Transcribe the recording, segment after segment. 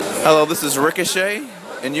Hello, this is Ricochet,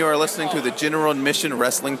 and you are listening to the General Admission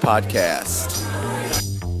Wrestling Podcast.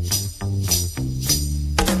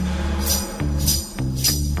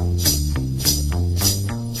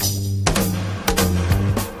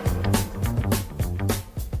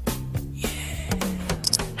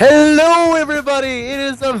 Hello, everybody! It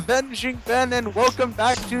is Avenging Ben, and welcome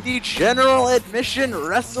back to the General Admission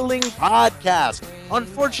Wrestling Podcast.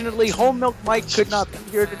 Unfortunately, Home Milk Mike could not be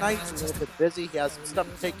here tonight. He's a little bit busy. He has some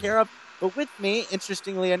stuff to take care of. But with me,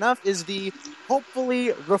 interestingly enough, is the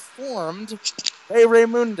hopefully reformed Ray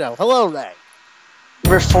Ramundo. Hello, Ray.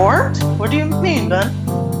 Reformed? What do you mean, Ben?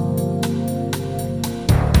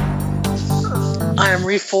 I am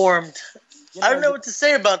reformed. I don't know what to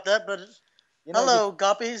say about that, but hello,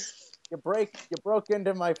 guppies. You broke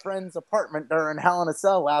into my friend's apartment during Hell in a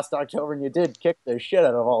Cell last October, and you did kick the shit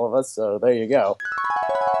out of all of us, so there you go.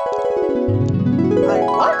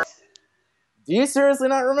 What? Do you seriously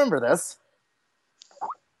not remember this?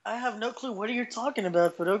 I have no clue what are you talking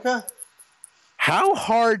about, but okay. How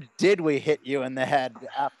hard did we hit you in the head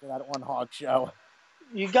after that One Hog show?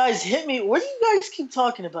 You guys hit me? What do you guys keep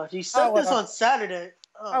talking about? You said this on Saturday.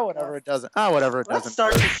 Whatever it doesn't. Whatever it doesn't. Let's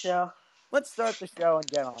start the show. Let's start the show and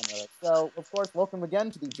get on with it. So, of course, welcome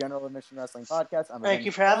again to the General Admission Wrestling Podcast. Thank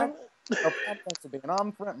you for having me. Thanks for being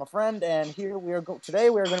on, my friend. And here we are. Today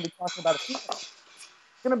we are going to be talking about a few things.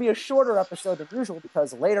 It's going to be a shorter episode than usual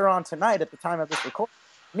because later on tonight, at the time of this recording,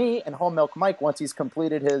 me and Home Milk Mike, once he's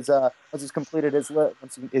completed his errands,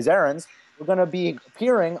 we're going to be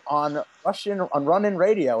appearing on Run-In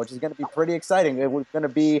Radio, which is going to be pretty exciting. We're going to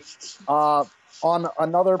be on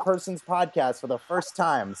another person's podcast for the first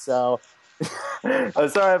time. So. I'm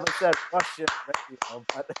sorry if I said Russian Radio,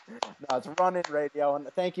 but no, it's Run-In Radio, and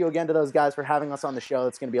thank you again to those guys for having us on the show.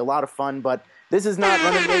 It's going to be a lot of fun, but this is not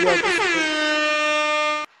Run-In Radio.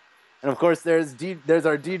 And of course, there's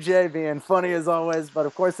our DJ being funny as always, but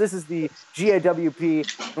of course, this is the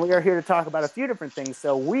GAWP, and we are here to talk about a few different things.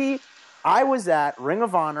 So I was at Ring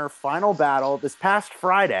of Honor Final Battle this past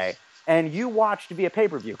Friday, and you watched via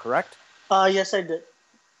pay-per-view, correct? Yes, I did.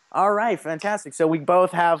 All right, fantastic. So we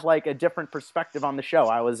both have like a different perspective on the show.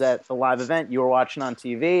 I was at the live event. You were watching on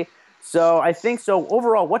TV. So I think so.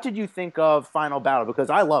 Overall, what did you think of Final Battle? Because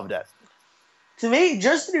I loved it. To me,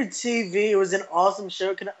 just through TV, it was an awesome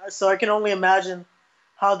show. So I can only imagine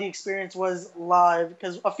how the experience was live.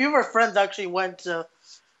 Because a few of our friends actually went to.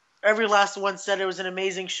 Every last one said it was an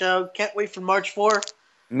amazing show. Can't wait for March 4th.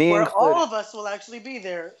 Where all of us will actually be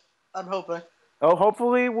there, I'm hoping. Oh,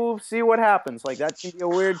 hopefully we'll see what happens. Like, that can be a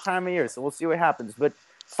weird time of year, so we'll see what happens. But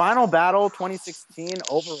Final Battle 2016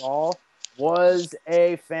 overall was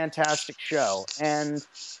a fantastic show. And,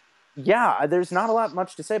 yeah, there's not a lot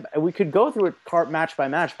much to say. We could go through it match by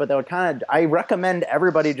match, but that would I recommend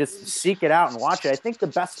everybody just seek it out and watch it. I think the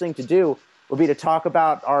best thing to do would be to talk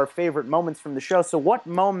about our favorite moments from the show. So what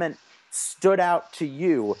moment stood out to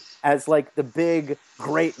you as, like, the big,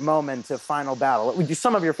 great moment of Final Battle?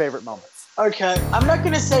 Some of your favorite moments. Okay, I'm not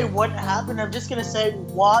going to say what happened. I'm just going to say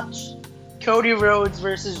watch Cody Rhodes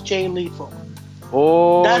versus Jay Lethal.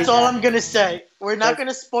 Oh, that's all I'm going to say. We're not going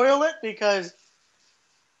to spoil it because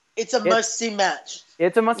it's a must-see match.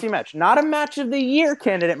 It's a must-see match. Not a match of the year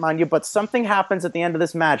candidate, mind you, but something happens at the end of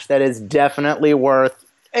this match that is definitely worth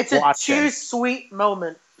watching. It's a too sweet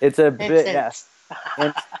moment. It's a bit, yes.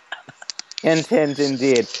 Hint,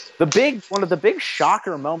 indeed. One of the big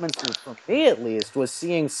shocker moments, for me at least, was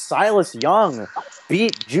seeing Silas Young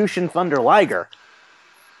beat Jushin Thunder Liger.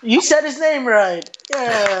 You said his name right.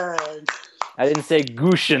 Yeah. I didn't say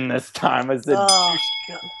Gushin this time. I said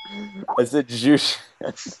Jushin.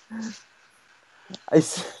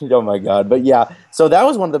 Oh my god. But yeah, so that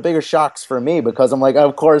was one of the bigger shocks for me because I'm like,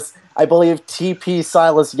 of course, I believe TP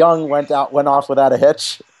Silas Young went off without a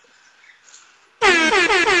hitch.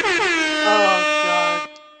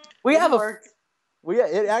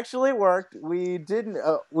 It actually worked. We didn't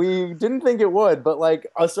think it would, but like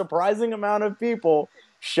a surprising amount of people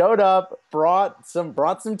showed up, brought some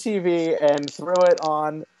TV, and threw it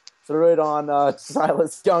on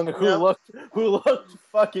Silas Young, who looked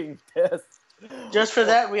fucking pissed. Just for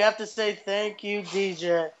that, we have to say thank you,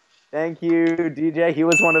 DJ. Thank you, DJ. He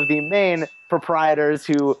was one of the main proprietors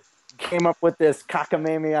who came up with this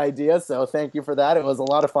cockamamie idea, so thank you for that. It was a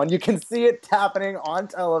lot of fun. You can see it happening on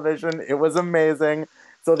television. It was amazing.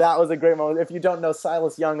 So that was a great moment. If you don't know,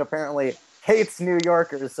 Silas Young apparently hates New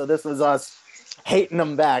Yorkers, so this was us hating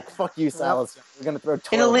them back. Fuck you, Silas. Yep. We're going to throw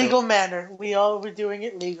toilet in a legal manner. We all were doing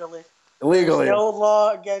it legally. Legally. There's no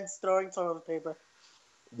law against throwing toilet paper.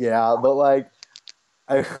 Yeah, but like,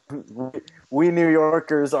 we New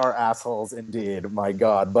Yorkers are assholes indeed. My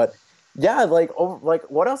God. But Yeah, like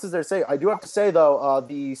what else is there to say? I do have to say though,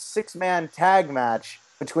 the 6-man tag match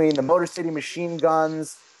between the Motor City Machine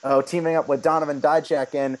Guns teaming up with Donovan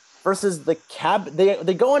Dijak in versus the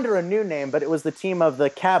They go under a new name, but it was the team of the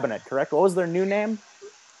Cabinet, correct? What was their new name?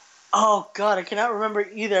 Oh God, I cannot remember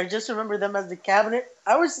either. I just remember them as the Cabinet.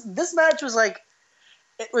 This match was like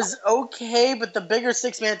it was okay, but the bigger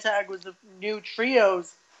 6-man tag was the new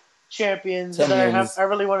trios champions that I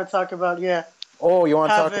really want to talk about. Yeah, Oh, you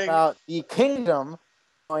want to talk having about the Kingdom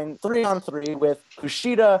going 3-on-3 with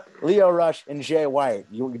Kushida, Leo Rush, and Jay White.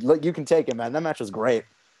 You can take it, man. That match was great.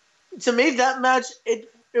 to me that match it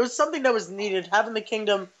was something that was needed. Having the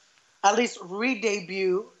Kingdom at least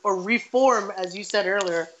re-debut or reform, as you said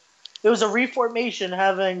earlier. It was a reformation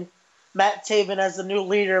having Matt Taven as the new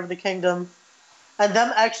leader of the Kingdom, and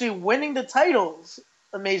them actually winning the titles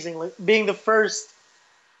amazingly, being the first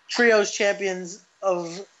trios champions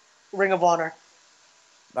of Ring of Honor.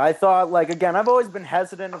 I thought, like, again, I've always been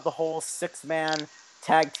hesitant of the whole 6-man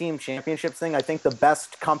tag team championships thing. I think the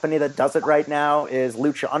best company that does it right now is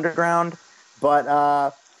Lucha Underground.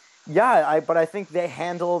 But but I think they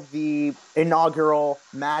handled the inaugural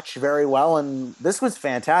match very well, and this was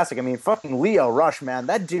fantastic. I mean, fucking Leo Rush, man,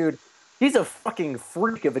 that dude, he's a fucking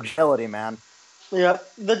freak of agility, man. Yeah,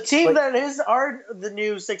 the team Like, that are the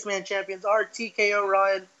new 6-man champions are TKO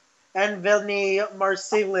Ryan and Vinny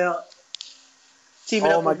Marcellia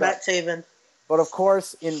teaming oh up my with god! Matt Taven. But of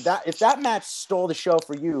course, if that match stole the show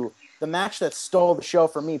for you, the match that stole the show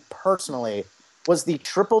for me personally was the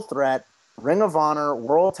triple threat Ring of Honor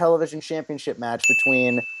World Television Championship match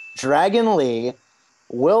between Dragon Lee,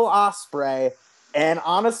 Will Ospreay, and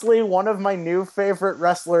honestly, one of my new favorite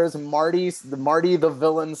wrestlers, Marty the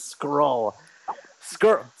Villain Skrull.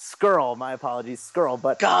 Skrull, my apologies, Skrull.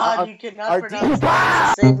 But God, you cannot our pronounce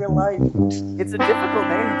that to save your life. it's a difficult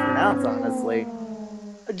name to pronounce, honestly.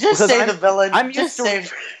 Just Because say the villain. I'm used Just to say.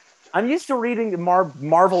 I'm used to reading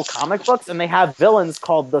Marvel comic books, and they have villains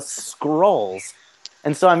called the Skrulls,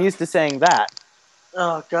 and so I'm used to saying that.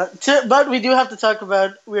 Oh God! But we do have to talk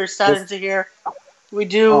about. We are This, saddened to hear. We oh,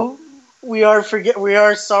 do. We are forget. We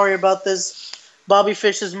are sorry about this. Bobby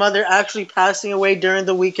Fish's mother actually passing away during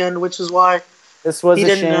the weekend, which is why this was he a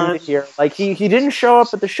didn't. shame to hear. Like he didn't show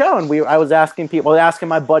up at the show, and I was asking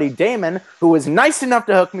my buddy Damon, who was nice enough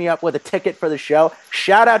to hook me up with a ticket for the show.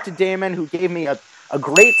 Shout out to Damon, who gave me a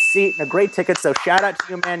great seat and a great ticket. So shout out to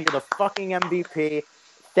you, man. You're the fucking MVP.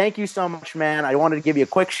 Thank you so much, man. I wanted to give you a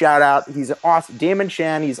quick shout out. He's awesome. Damon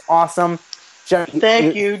Chan, he's awesome.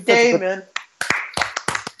 Thank you, Damon.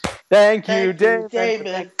 Thank you,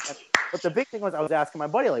 Damon. But the big thing was I was asking my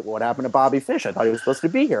buddy, like, what happened to Bobby Fish? I thought he was supposed to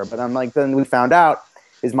be here. But I'm like, then we found out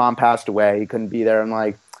his mom passed away. He couldn't be there. I'm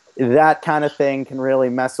like, that kind of thing can really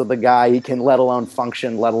mess with the guy. He can let alone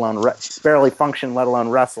function, barely function, let alone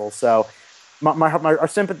wrestle. So our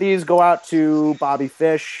sympathies go out to Bobby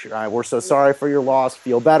Fish. We're so sorry for your loss.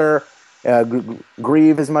 Feel better.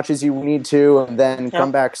 Grieve as much as you need to, and then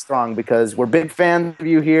come back strong, because we're big fans of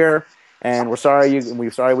you here, and we're sorry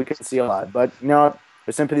we couldn't see you live. But you know,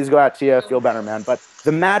 the sympathies go out to you. Feel better, man. But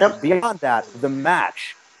the match, beyond that, the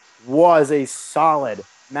match was a solid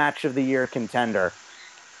match of the year contender.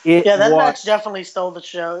 That match definitely stole the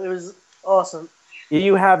show. It was awesome.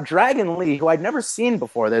 You have Dragon Lee, who I'd never seen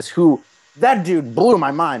before this, that dude blew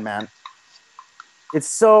my mind, man. It's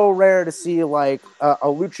so rare to see like a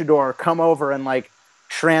luchador come over and like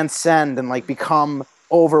transcend and like become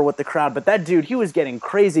over with the crowd. But that dude, he was getting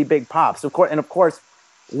crazy big pops. Of course,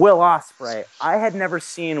 Will Ospreay. I had never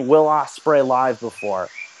seen Will Ospreay live before,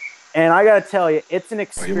 and I gotta tell you, it's an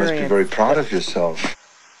experience. You must be very proud of yourself.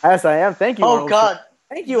 Yes, I am. Thank you. Oh God!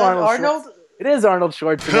 Thank you, Arnold. It is Arnold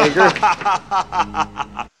Schwarzenegger.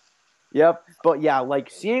 Yep. But yeah, like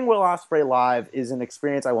seeing Will Ospreay live is an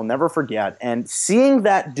experience I will never forget. And seeing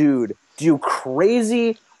that dude do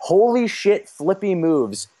crazy, holy shit, flippy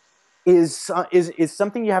moves is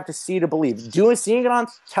something you have to see to believe. Seeing it on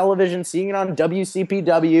television, seeing it on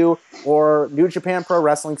WCPW or New Japan Pro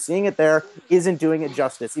Wrestling, seeing it there isn't doing it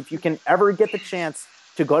justice. If you can ever get the chance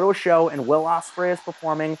to go to a show and Will Ospreay is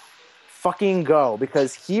performing, fucking go,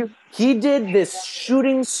 because he did this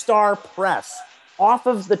shooting star press off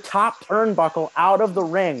of the top turnbuckle out of the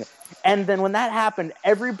ring. And then when that happened,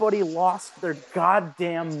 everybody lost their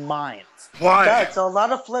goddamn minds. Why? That's a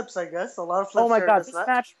lot of flips, I guess. A lot of flips. Oh my god,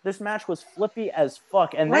 this match was flippy as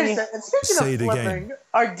fuck. And wait a second. And speaking of flipping,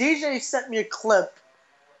 our DJ sent me a clip.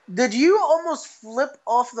 Did you almost flip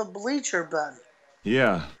off the bleacher, Ben?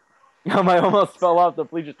 Yeah. I almost fell off the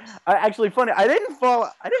bleachers. Actually, funny, I didn't fall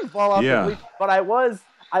off the bleachers, but I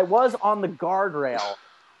was on the guardrail.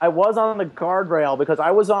 I was on the guardrail because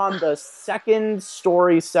I was on the second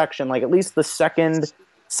story section, like at least the second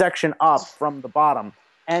section up from the bottom.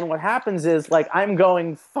 And what happens is, like, I'm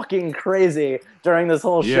going fucking crazy during this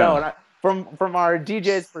whole show. And from our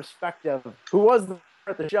DJ's perspective, who was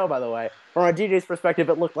at the show, by the way, from our DJ's perspective,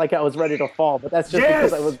 it looked like I was ready to fall. But that's just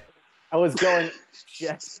because I was going,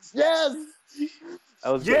 yes!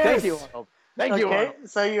 Thank you, Arnold. Thank you, Arnold.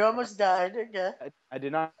 So you almost died. Okay. I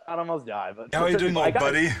did not almost die. But How are you doing, old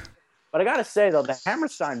buddy? But I gotta say, though, the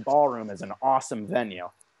Hammerstein Ballroom is an awesome venue.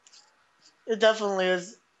 It definitely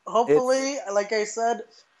is. Hopefully, like I said,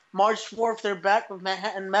 March 4th, they're back with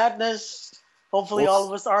Manhattan Madness. Hopefully, all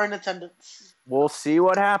of us are in attendance. We'll see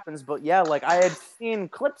what happens. But yeah, like I had seen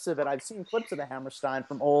clips of it. I've seen clips of the Hammerstein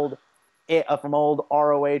from old ROH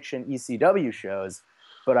and ECW shows,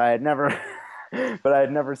 but I had never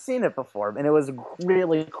seen it before, and it was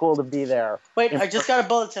really cool to be there. Wait, I just got a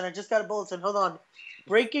bulletin. Hold on.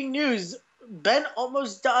 Breaking news. Ben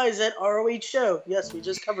almost dies at ROH show. Yes, we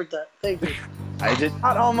just covered that. Thank you. I did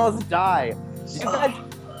not almost die.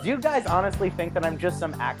 Do you guys honestly think that I'm just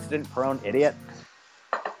some accident-prone idiot?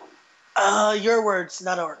 Your words,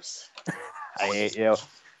 not ours. I hate you.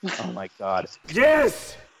 Oh my god.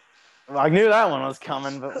 Yes! Well, I knew that one was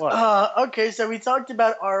coming, but what? Okay, so we talked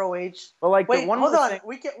about ROH. But like, wait, hold on. Thing,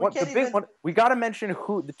 we can't even... we got to mention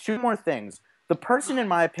the two more things. The person, in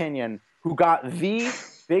my opinion, who got the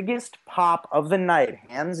biggest pop of the night,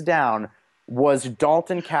 hands down, was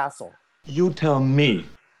Dalton Castle. You tell me.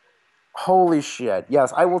 Holy shit.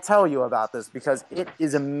 Yes, I will tell you about this because it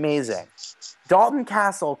is amazing. Dalton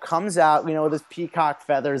Castle comes out, with his peacock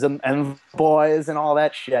feathers and boys and all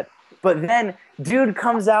that shit. But then, dude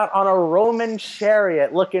comes out on a Roman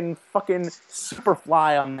chariot looking fucking super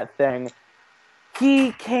fly on that thing.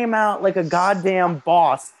 He came out like a goddamn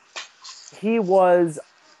boss. It was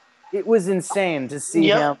insane to see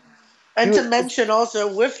him. And to mention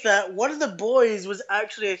also, with that, one of the boys was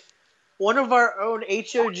actually one of our own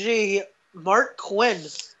HOG, Mark Quinn.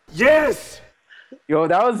 Yes! Yo,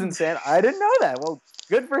 that was insane. I didn't know that. Well,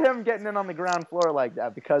 good for him getting in on the ground floor like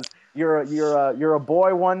that, because you're a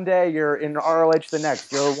boy one day, you're in ROH the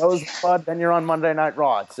next. You're a Rosebud, then you're on Monday Night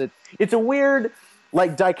Raw. It's a weird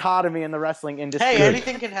dichotomy in the wrestling industry. Hey,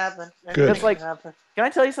 anything can happen. Can I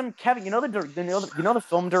tell you something, Kevin? You know the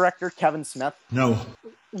film director Kevin Smith? No.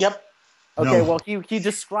 Yep. Okay, no. Well, he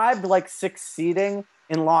described succeeding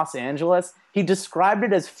in Los Angeles. He described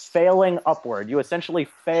it as failing upward. You essentially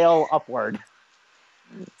fail upward.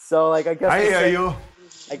 So, I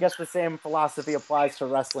guess the same philosophy applies to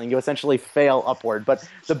wrestling. You essentially fail upward. But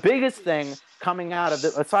the biggest thing coming out of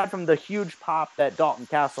it, aside from the huge pop that Dalton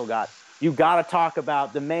Castle got, you got to talk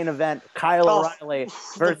about the main event, Kyle O'Reilly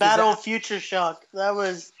versus the Battle of Future Shock. That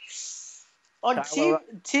was on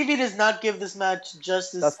TV. Does not give this match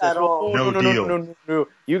justice at all. No.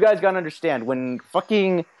 You guys got to understand, when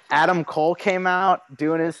fucking Adam Cole came out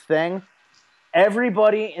doing his thing,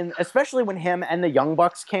 everybody, especially when him and the Young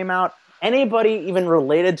Bucks came out, anybody even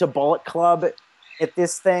related to Bullet Club at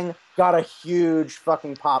this thing got a huge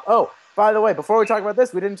fucking pop. Oh, by the way, before we talk about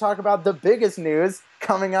this, we didn't talk about the biggest news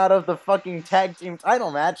coming out of the fucking tag team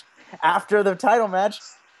title match. After the title match,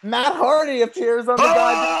 Matt Hardy appears on the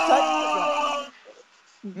goddamn title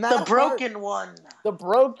match. The broken one. The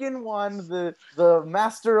broken one, the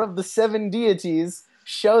master of the seven deities,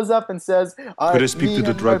 shows up and says, Could I speak to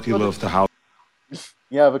the drug dealer of the house?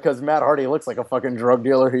 Yeah, because Matt Hardy looks like a fucking drug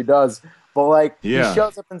dealer. He does. But, he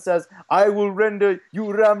shows up and says, I will render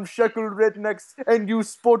you ramshackle rednecks and you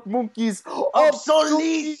sport monkeys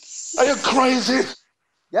obsolete. Are you crazy?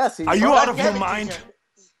 Yes. Are you out of your mind?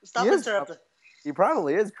 Stop interrupting. He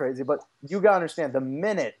probably is crazy, but you gotta understand, the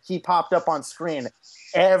minute he popped up on screen,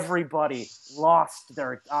 everybody lost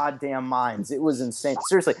their goddamn minds. It was insane.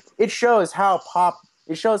 Seriously, it shows how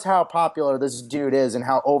popular this dude is and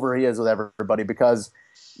how over he is with everybody, because,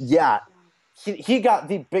 he got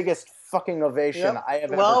the biggest fucking ovation I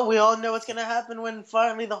have ever. Well, we all know what's going to happen when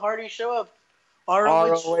finally the Hardys show up.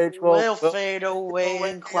 ROH will fade away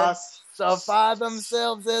in classify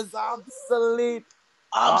themselves as obsolete.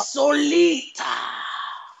 Obsolete!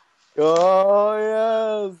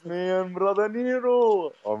 Oh, yes, me and Brother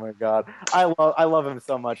Nero. Oh, my God. I love him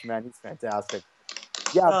so much, man. He's fantastic.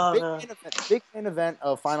 Yeah, big main event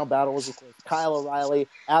of Final Battle was, of course, Kyle O'Reilly,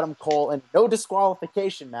 Adam Cole, and no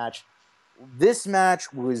disqualification match. This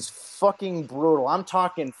match was fucking brutal. I'm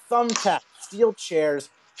talking thumbtacks, steel chairs,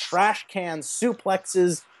 trash cans,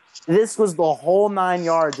 suplexes. This was the whole 9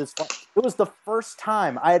 yards. It was the first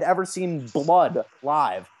time I had ever seen blood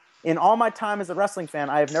live. In all my time as a wrestling fan,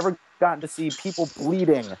 I have never gotten to see people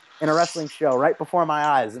bleeding in a wrestling show right before my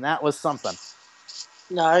eyes, and that was something.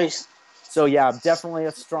 Nice. So yeah, definitely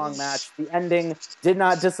a strong match. The ending did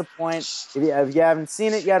not disappoint. If you haven't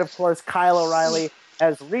seen it yet, of course, Kyle O'Reilly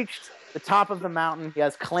has reached the top of the mountain. He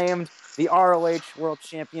has claimed the ROH World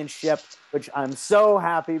Championship, which I'm so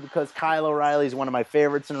happy because Kyle O'Reilly is one of my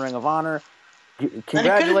favorites in Ring of Honor. And it couldn't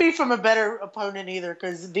Congratulations. be from a better opponent either,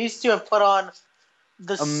 because these two have put on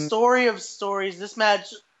the story of stories. This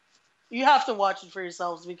match, you have to watch it for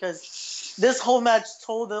yourselves, because this whole match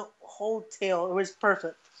told the whole tale. It was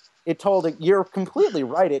perfect. You're completely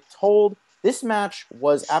right. This match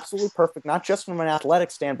was absolutely perfect, not just from an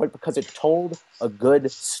athletic standpoint, because it told a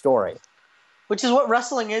good story. Which is what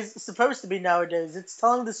wrestling is supposed to be nowadays. It's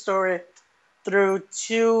telling the story through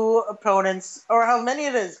two opponents, or how many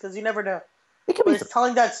it is, because you never know. It's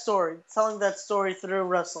telling that story through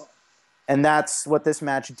wrestling. And that's what this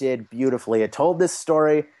match did beautifully. It told this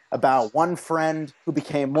story about one friend who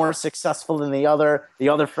became more successful than the other. The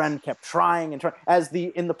other friend kept trying and trying.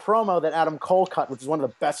 In the promo that Adam Cole cut, which is one of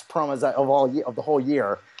the best promos of the whole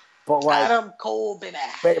year. But Adam Cole, baby.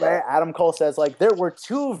 Adam Cole says, there were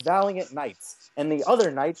two valiant knights, and the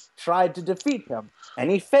other knight tried to defeat him,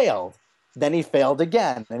 and he failed. Then he failed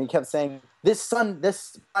again, and he kept saying, this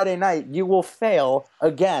Friday night, you will fail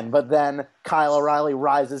again. But then Kyle O'Reilly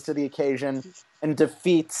rises to the occasion and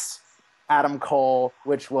defeats Adam Cole,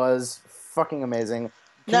 which was fucking amazing.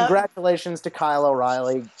 Congratulations to Kyle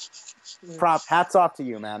O'Reilly. Hats off to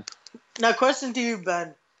you, man. Now, question to you,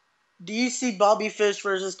 Ben. Do you see Bobby Fish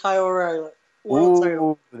versus Kyle O'Reilly?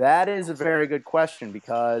 Ooh, that is a very good question,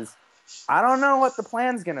 because I don't know what the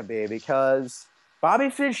plan's going to be, because Bobby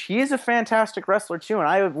Fish, he's a fantastic wrestler too, and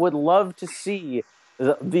I would love to see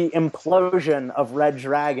the implosion of Red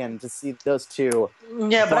Dragon, to see those two.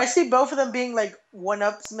 Yeah, but I see both of them being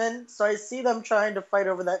one-upsmen, so I see them trying to fight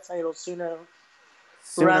over that title sooner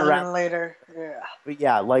rather than later. Yeah. But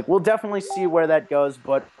yeah, we'll definitely see where that goes,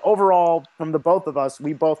 but overall, from the both of us,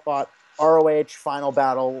 we both thought ROH Final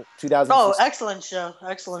Battle 2016. Oh, excellent show.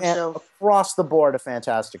 Excellent show. Across the board, a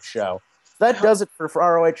fantastic show. That does it for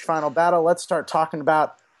ROH Final Battle. Let's start talking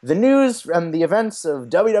about the news and the events of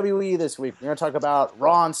WWE this week. We're going to talk about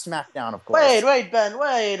Raw and SmackDown, of course. Wait, Ben.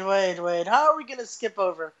 Wait. How are we going to skip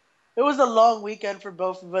over? It was a long weekend for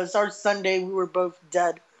both of us. Our Sunday, we were both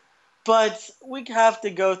dead. But we have to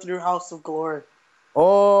go through House of Glory.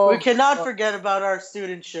 Oh, we cannot forget about our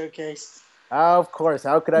student showcase. Of course.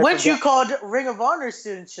 How could I Which you called Ring of Honor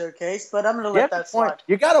Student Showcase, but I'm going to let that slide.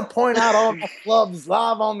 You got to point out all my clubs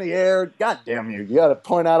live on the air. God damn you. You got to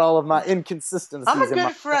point out all of my inconsistencies. I'm a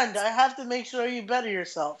good friend. I have to make sure you better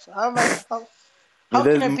yourself. How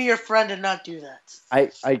can I be your friend and not do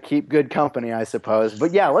that? I keep good company, I suppose.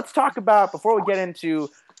 But yeah, let's talk about, before we get into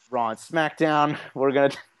Raw and SmackDown, we're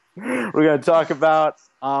gonna talk about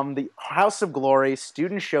the House of Glory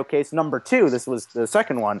Student Showcase number 2. This was the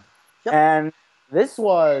second one. Yep. And this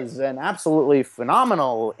was an absolutely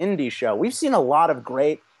phenomenal indie show. We've seen a lot of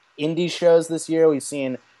great indie shows this year. We've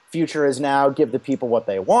seen Future Is Now give the people what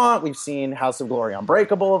they want. We've seen House of Glory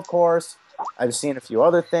Unbreakable, of course. I've seen a few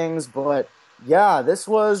other things, but yeah, this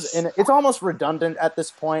was, and it's almost redundant at this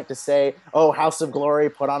point to say, oh, House of Glory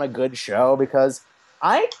put on a good show, because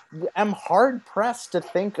I am hard-pressed to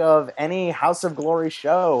think of any House of Glory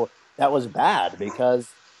show that was bad, because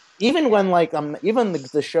even when even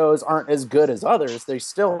the shows aren't as good as others, they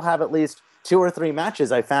still have at least 2 or 3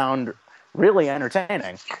 matches I found really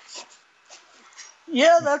entertaining.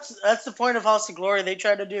 Yeah, that's the point of House of Glory. They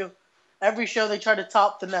try to do every show. They try to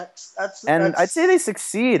top the next. I'd say they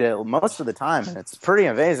succeed most of the time, and it's pretty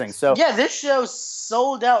amazing. So yeah, this show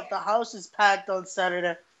sold out. The house is packed on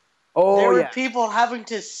Saturday. Oh, there were people having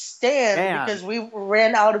to stand because we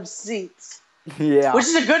ran out of seats. Yeah, which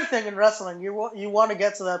is a good thing in wrestling. You want to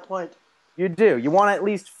get to that point. You do. You want to at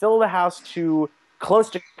least fill the house to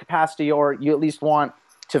close to capacity, or you at least want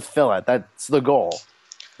to fill it. That's the goal.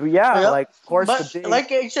 But yeah, of course. But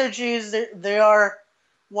like HOGs, they are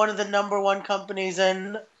one of the number 1 companies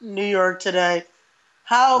in New York today.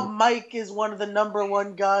 How Mike is one of the number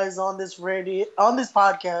 1 guys on this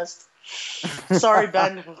podcast. Sorry,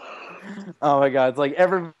 Ben. Oh my God! It's like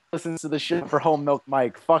everyone listens to the show for Home Milk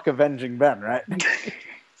Mike. Fuck Avenging Ben, right?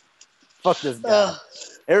 Fuck this guy.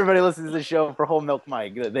 Everybody listens to the show for Whole Milk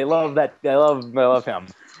Mike. They love that. They love him.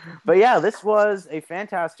 But yeah, this was a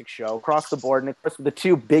fantastic show across the board. And of course, the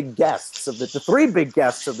 2 big guests the 3 big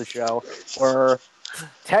guests of the show were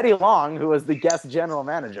Teddy Long, who was the guest general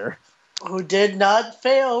manager, who did not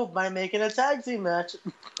fail by making a tag team match.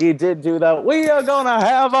 He did do that. We are gonna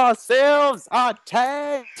have ourselves a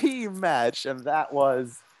tag team match, and that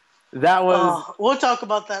was. We'll talk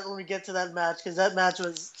about that when we get to that match, because that match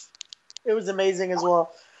was amazing as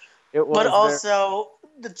well. It was, but also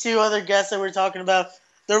the two other guests that we're talking about,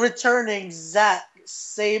 the returning Zack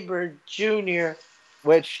Sabre Jr.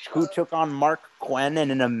 Who took on Mark Quinn in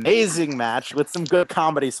an amazing match with some good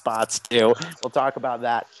comedy spots, too. We'll talk about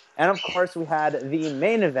that. And, of course, we had the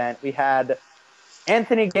main event. We had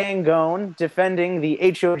Anthony Gangone defending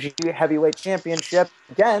the HOG Heavyweight Championship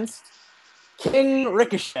against King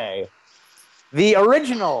Ricochet, the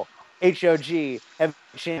original HOG Heavyweight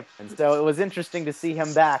Champion. So it was interesting to see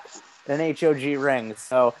him back in an HOG ring.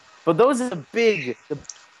 So, but those are the big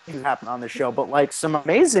things happen on the show. But like some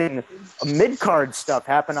amazing mid-card stuff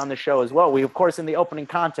happened on the show as well. We, of course, in the opening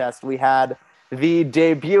contest, we had the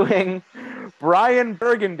debuting Brian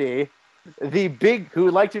Burgundy, who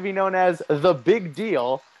would like to be known as the Big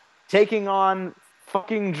Deal, taking on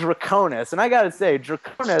fucking Draconis. And I gotta say,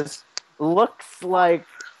 Draconis looks like,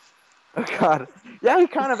 oh god, yeah, he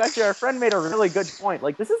kind of, actually, our friend made a really good point.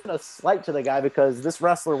 Like, this isn't a slight to the guy because this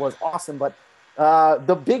wrestler was awesome, but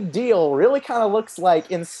the Big Deal really kind of looks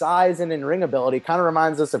like, in size and in ring ability, kind of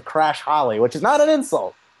reminds us of Crash Holly, which is not an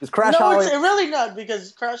insult. It's really not,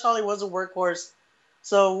 because Crash Holly was a workahorse.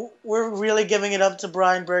 So we're really giving it up to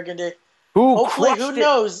Brian Burgundy. Hopefully, who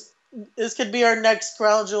knows? This could be our next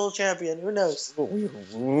Crown Jewel champion. Who knows?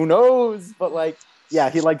 Who knows? But like, yeah,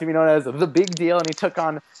 he'd like to be known as the Big Deal, and he took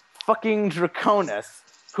on fucking Draconis,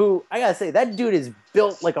 who, I gotta say, that dude is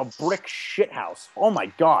built like a brick shithouse. Oh my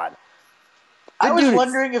god. I was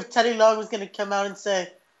wondering if Teddy Long was going to come out and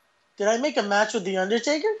say, "Did I make a match with The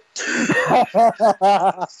Undertaker?"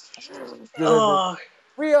 Oh.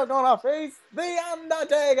 We are gonna face The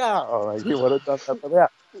Undertaker! Oh, he would have done that, but yeah.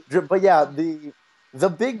 But yeah, the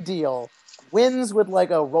Big Deal wins with like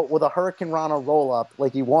with a Hurricane Rana roll-up.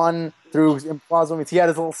 Like, he won through implausible means. He had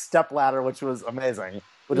his little step ladder, which was amazing.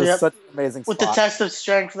 Which is such an amazing spot. With the test of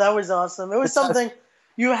strength, that was awesome. It was something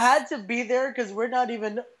you had to be there, because we're not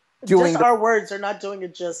even... our words are not doing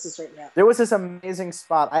it justice right now. There was this amazing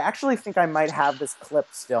spot. I actually think I might have this clip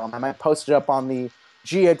still, and I might post it up on the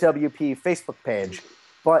GAWP Facebook page.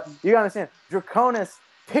 But you gotta understand, Draconis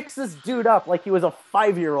picks this dude up like he was a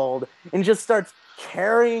 5-year-old and just starts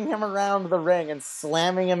carrying him around the ring and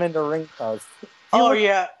slamming him into ring posts.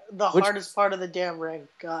 The hardest part of the damn ring.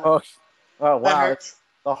 God. Oh wow. It's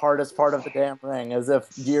the hardest part of the damn ring, as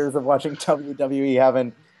if years of watching WWE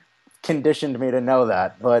haven't conditioned me to know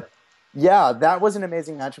that. But yeah, that was an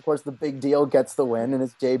amazing match. Of course, the Big Deal gets the win in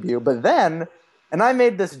his debut. But then, and I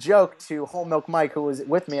made this joke to Whole Milk Mike, who was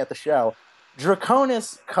with me at the show,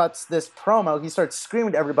 Draconis cuts this promo. He starts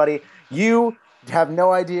screaming to everybody, "You have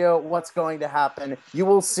no idea what's going to happen. You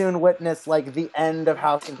will soon witness like the end of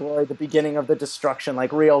House of Glory, the beginning of the destruction,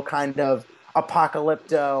 like real kind of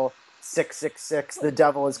apocalypto 666. The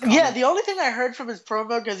devil is coming." Yeah, the only thing I heard from his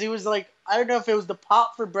promo, because he was like, I don't know if it was the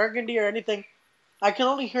pop for Burgundy or anything, I can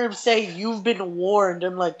only hear him say, "You've been warned."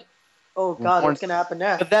 I'm like, oh god, what's gonna happen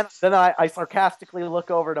next? But then I sarcastically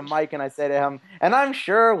look over to Mike and I say to him, "And I'm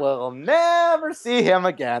sure we'll never see him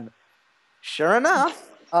again." Sure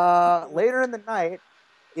enough, later in the night,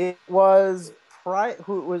 it was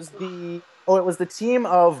the team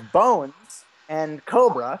of Bones and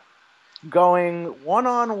Cobra going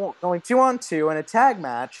 2-on-2 in a tag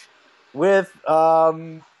match with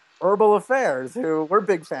Herbal Affairs, who we're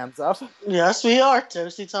big fans of. Yes, we are.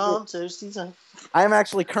 Toasty Tom, Toasty Tom. I'm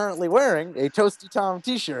actually currently wearing a Toasty Tom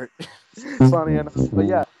t-shirt. Funny enough, but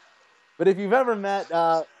yeah. But if you've ever met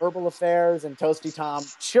Herbal Affairs and Toasty Tom,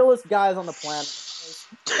 chillest guys on the planet.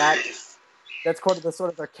 That's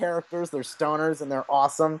sort of their characters. They're stoners and they're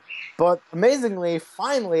awesome. But amazingly,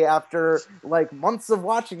 finally, after like months of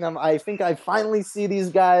watching them, I think I finally see these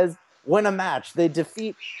guys win a match. They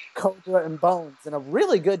defeat Cobra and Bones in a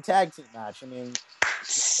really good tag team match. I mean,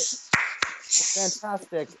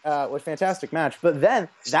 fantastic match. But then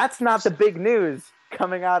that's not the big news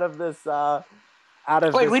coming out of this.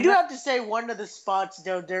 We do have to say one of the spots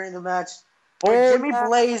though during the match where Jimmy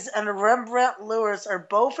Blaze and Rembrandt Lewis are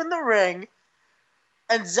both in the ring,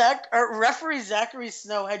 and referee Zachary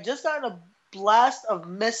Snow had just gotten a blast of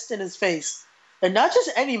mist in his face, and not just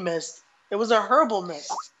any mist. It was a herbal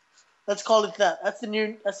mist. Let's call it that. That's the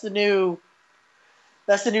new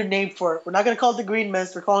name for it. We're not going to call it the green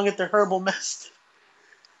mist. We're calling it the herbal mist.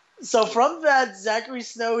 So from that, Zachary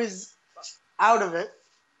Snow is out of it.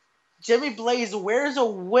 Jimmy Blaze wears a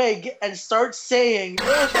wig and starts saying,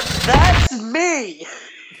 "That's me."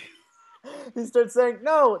 He starts saying,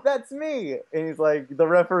 "No, that's me." And he's like, the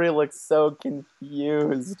referee looks so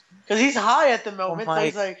confused. Because he's high at the moment, so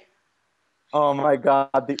he's like... Oh my god,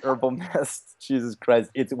 the herbal mist. Jesus Christ,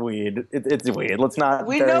 it's weed. It's weed. Let's not...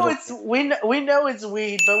 We know it's weed,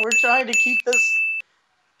 but we're trying to keep this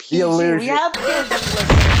PG. The illusion. We have kids.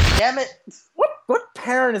 Damn it. What what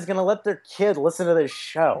parent is gonna let their kid listen to this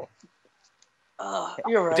show?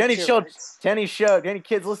 You're right. Any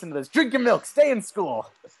kids listen to this? Drink your milk. Stay in school.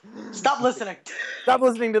 Stop listening. Stop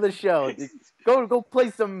listening to the show. Go play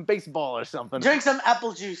some baseball or something. Drink some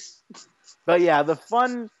apple juice. But yeah,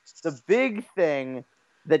 the big thing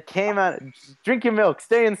that came out. Drink your milk.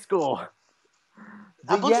 Stay in school.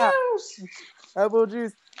 Apple juice. Apple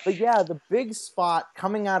juice. But yeah, the big spot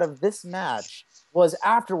coming out of this match was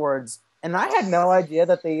afterwards. And I had no idea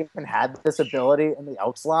that they even had this ability in the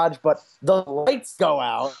Elks Lodge, but the lights go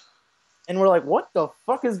out, and we're like, what the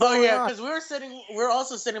fuck is going on? Oh, yeah, because we're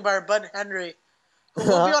also sitting by our bud Henry, who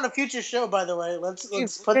will be on a future show, by the way. Let's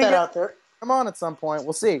put that out there. Come on at some point.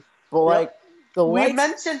 We'll see. But, like, the lights... We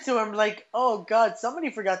mentioned to him, like, oh, God,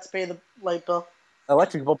 somebody forgot to pay the light bill.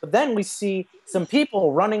 Electric bill. But then we see some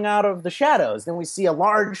people running out of the shadows. Then we see a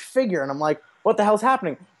large figure, and I'm like, what the hell's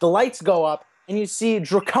happening? The lights go up, and you see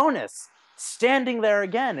Draconis standing there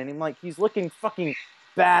again, and he's looking fucking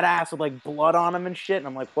badass with like blood on him and shit, and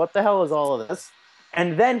I'm like, what the hell is all of this?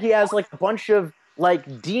 And then he has like a bunch of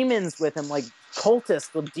like demons with him, like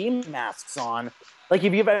cultists with demon masks on. Like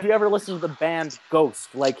if you ever listened to the band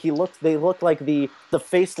Ghost, like they look like the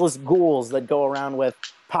faceless ghouls that go around with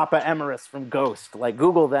Papa Emerus from Ghost. Like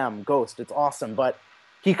Google them, Ghost, it's awesome. But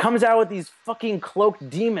he comes out with these fucking cloaked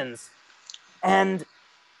demons, and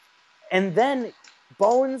then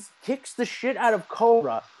Bones kicks the shit out of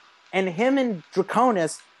Cobra, and him and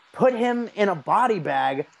Draconis put him in a body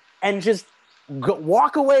bag and just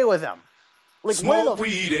walk away with him. Like, Smoke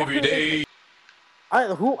weed every day. I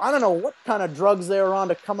don't know what kind of drugs they were on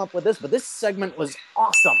to come up with this, but this segment was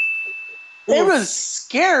awesome. It was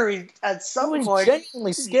scary at some point. It was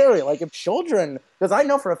genuinely scary. Like if children, because I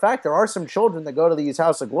know for a fact there are some children that go to these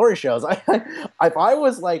House of Glory shows. If I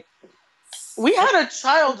was like, we had a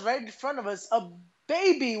child right in front of us. A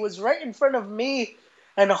baby was right in front of me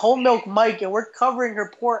and Whole Milk Mike, and we're covering her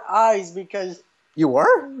poor eyes because you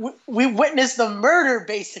were? We witnessed the murder,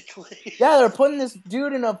 basically. Yeah, they're putting this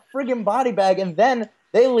dude in a friggin' body bag, and then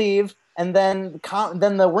they leave, and then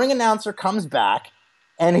the ring announcer comes back,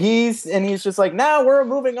 and he's just like, now we're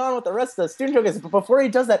moving on with the rest of the student showcase. But before he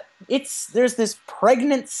does that, there's this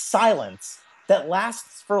pregnant silence that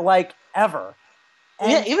lasts for like ever.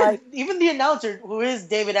 And yeah, even the announcer, who is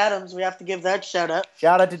David Adams, we have to give that shout out.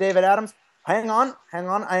 Shout out to David Adams. Hang on.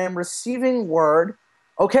 I am receiving word.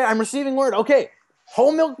 Okay, I'm receiving word. Okay,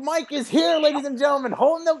 Whole Milk Mike is here, ladies and gentlemen.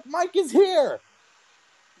 Whole Milk Mike is here.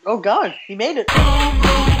 Oh, God, he made it.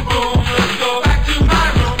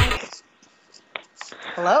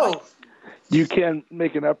 Hello. You can't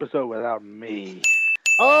make an episode without me.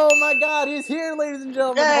 Oh, my God, he's here, ladies and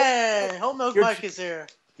gentlemen. Hey, Whole Milk Mike is here.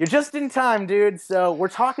 You're just in time, dude. So we're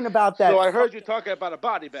talking about that. So I heard you talking about a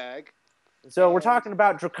body bag. So we're talking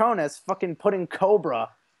about Draconis fucking putting Cobra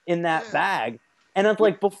in that bag. And it's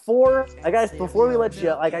like before we let you,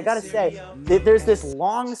 like I gotta say, there's this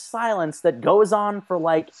long silence that goes on for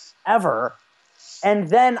like ever. And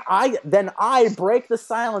then I break the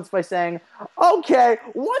silence by saying, okay,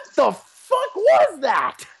 what the fuck was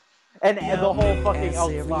that? And the whole fucking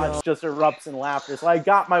Elks Lodge just erupts in laughter. So I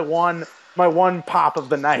got my one pop of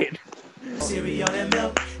the night. Cereal and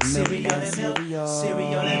milk, cereal and milk,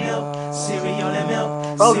 cereal and milk, cereal and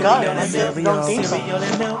milk. Oh God, that's a theme song. Cereal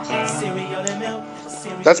and milk, cereal and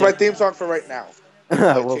milk. That's my theme song for right now.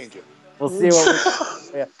 Change it. We'll see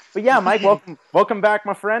what we yeah. But yeah, Mike, welcome back,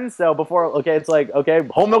 my friend. So it's like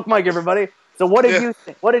Whole Milk Mike, everybody. So what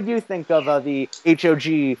did you think of the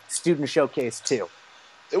HOG Student Showcase 2?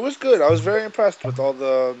 It was good. I was very impressed with all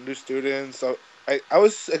the new students. I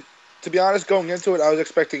was, to be honest, going into it, I was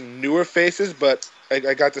expecting newer faces, but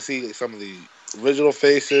I got to see some of the original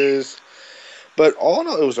faces. But all in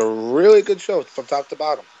all, it was a really good show from top to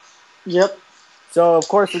bottom. Yep. So, of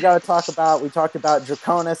course, we talked about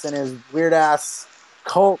Draconis and his weird-ass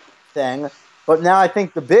cult thing. But now I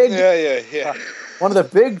think the big... Yeah. One of the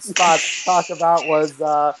big spots to talk about was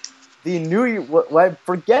the new... I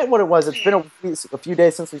forget what it was. It's been a few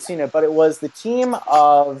days since we've seen it, but it was the team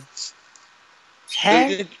of...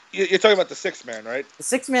 You're talking about the six-man, right? The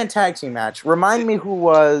six-man tag team match. Remind me who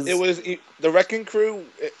was... It was the Wrecking Crew...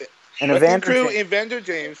 Evander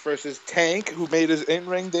James versus Tank, who made his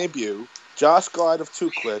in-ring debut, Josh Glide of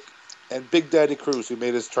 2-Click, and Big Daddy Cruz, who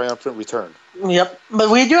made his triumphant return. Yep. But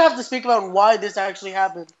we do have to speak about why this actually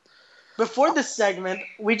happened. Before this segment,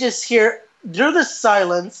 we just hear, through the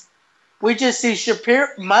silence, we just see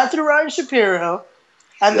Matthew Ryan Shapiro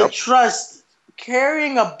and the Trust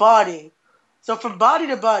carrying a body. So from body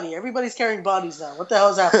to body, everybody's carrying bodies now. What the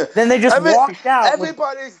hell's happening? Then they just walked out.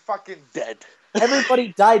 Everybody's fucking dead.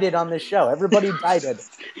 Everybody died it on this show. Everybody died it.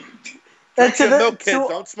 And Drink your milk, kids.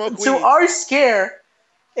 Don't smoke weed. To our scare,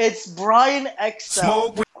 it's Brian XL.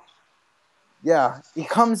 Smoke weed. Yeah, he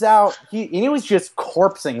comes out. He was just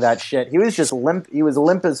corpsing that shit. He was just limp. He was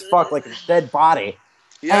limp as fuck, like a dead body.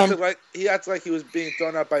 He acted like he was being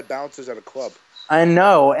thrown out by bouncers at a club. I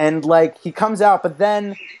know, and like he comes out, but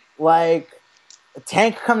then like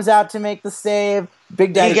Tank comes out to make the save.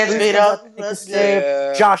 Big Daddy He gets Bruce beat comes up. out to make the That's save.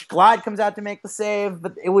 good. Josh Glide comes out to make the save,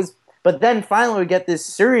 but then finally we get this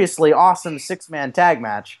seriously awesome 6-man tag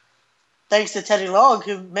match. Thanks to Teddy Long,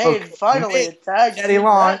 who made finally a tag Teddy team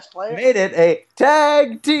Long match player. made it a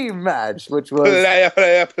tag team match, which was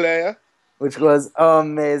Player. which was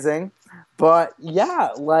amazing. But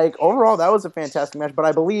yeah, like overall, that was a fantastic match. But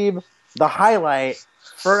I believe the highlight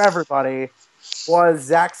for everybody was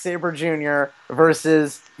Zack Sabre Jr.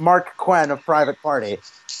 versus Mark Quinn of Private Party.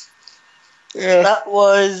 Yeah. That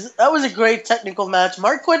was a great technical match.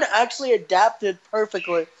 Mark Quinn actually adapted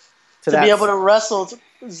perfectly to that. be able to wrestle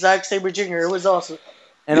Zack Sabre Jr. It was awesome.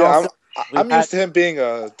 And Yeah, also, I'm used to him being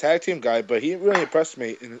a tag team guy, but he really impressed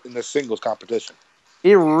me in the singles competition.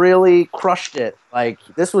 he really crushed it. Like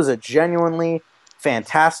this was a genuinely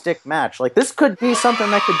fantastic match. Like this could be something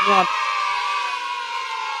that could be on.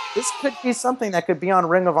 This could be something that could be on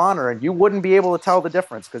Ring of Honor, and you wouldn't be able to tell the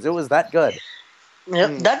difference because it was that good. Yeah,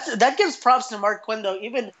 that gives props to Mark Quinn though.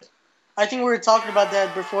 Even I think we were talking about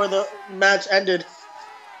that before the match ended.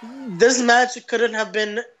 This match couldn't have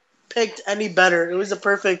been picked any better. It was a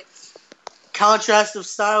perfect contrast of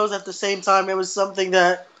styles at the same time. It was something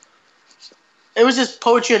that it was just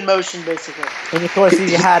poetry in motion, basically. And of course,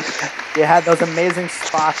 you had those amazing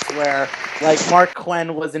spots where, like, Mark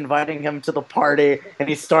Quinn was inviting him to the party, and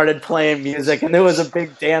he started playing music, and there was a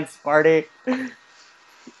big dance party.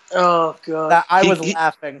 Oh god! I was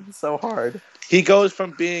laughing so hard. He goes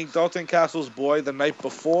from being Dalton Castle's boy the night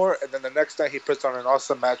before, and then the next night he puts on an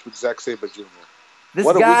awesome match with Zack Sabre Jr.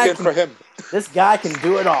 What a weekend for him. This guy can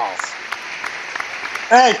do it all.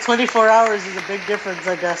 Hey, 24 hours is a big difference,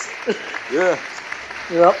 I guess. Yeah.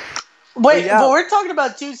 Yep. Wait, yeah. but we're talking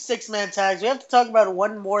about 2 6-man tags. We have to talk about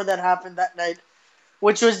one more that happened that night,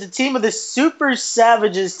 which was the team of the Super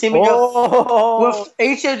Savages teaming up with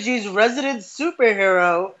HOG's resident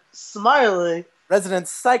superhero, Smiley. Resident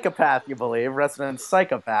psychopath, you believe? Resident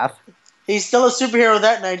psychopath. He's still a superhero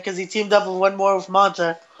that night because he teamed up with one more with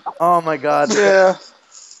Monta. Oh my god. Yeah.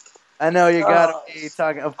 I know you gotta be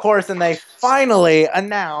talking. Of course, and they finally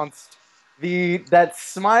announced that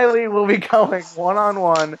Smiley will be going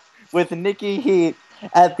one-on-one with Nikki Heat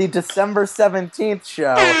at the December 17th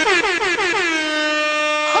show.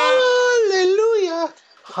 Hallelujah.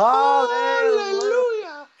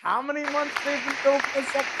 Hallelujah. How many months they've been building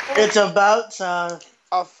this up for? It's about time.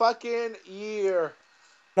 A fucking year.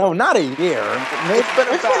 No, not a year. It's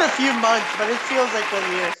been a few months, but it feels like a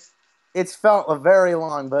year. It's felt a very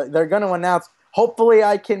long, but they're going to announce. Hopefully,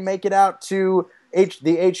 I can make it out to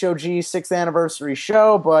the HOG 6th anniversary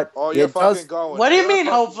show, but you're fucking going. What do you mean,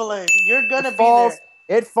 hopefully? You're going to be there.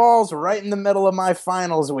 It falls right in the middle of my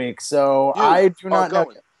finals week, so I do not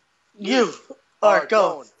know. You are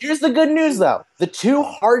going. Here's the good news, though. The 2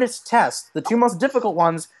 hardest tests, the 2 most difficult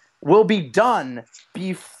ones, will be done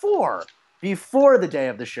before the day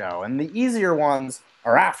of the show, and the easier ones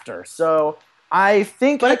are after. So I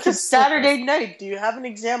think. But it's a Saturday night. Do you have an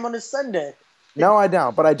exam on a Sunday? No, I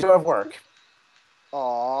don't, but I do have work.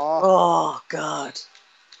 Aww. Oh God.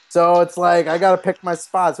 So it's like I gotta pick my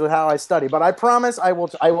spots with how I study. But I promise I will.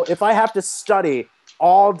 If I have to study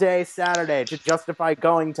all day Saturday to justify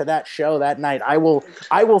going to that show that night, I will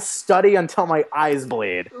study until my eyes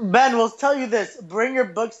bleed. Ben, we'll tell you this: bring your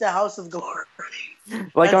books to House of Glory, and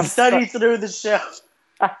study through the show.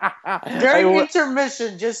 During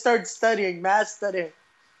intermission, just start studying, mass studying.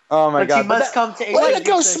 Oh my god! You must come to. Way to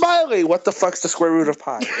go, Smiley! What the fuck's the square root of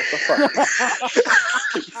pi? What the fuck?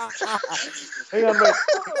 Hang on, wait.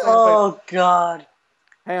 Oh god!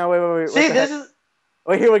 Hang on, wait. See, this is.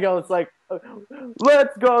 Wait, here we go. It's like,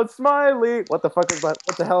 let's go, Smiley. What the fuck is that?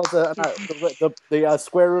 What the hell is the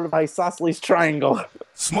square root of isosceles triangle?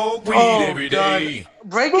 Smoke weed every day.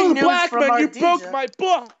 Breaking news from Blackman, you Artesia. broke my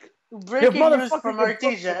book. Breaking news from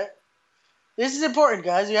Artesia. This is important,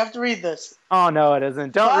 guys. You have to read this. Oh no, it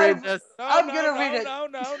isn't. Don't read this. I'm gonna read it. No.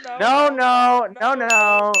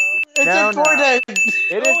 It's important.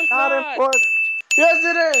 It is not important. Yes,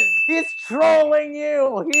 it is. He's trolling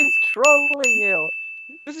you.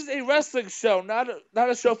 This is a wrestling show, not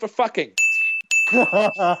a show for fucking.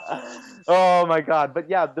 Oh my god! But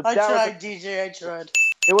yeah, I tried.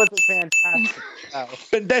 It was a fantastic show.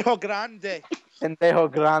 Pendejo grande.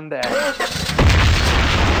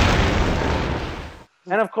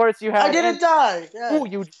 And of course, you had. I didn't die. Yeah. Ooh,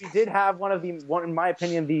 you did have one, in my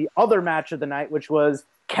opinion, the other match of the night, which was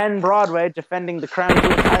Ken Broadway defending the Crown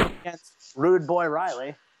Jewel title against Rude Boy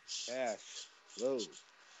Riley. Cash. Low.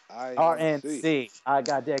 RNC. I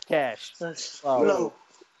got that cash. Low.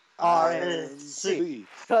 RNC.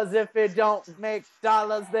 Because if it don't make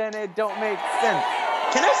dollars, then it don't make sense.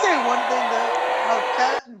 Can I say one thing though?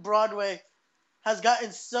 How Ken Broadway has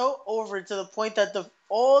gotten so over to the point that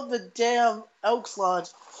all the damn Elks Lodge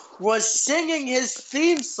was singing his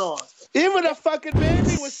theme song. Even the fucking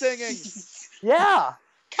baby was singing. Yeah.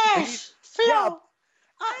 Cash. Yeah.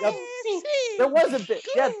 There was a bit.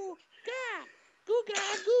 Yeah.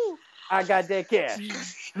 I got that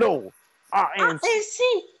cash. No. RNC.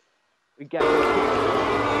 We got that.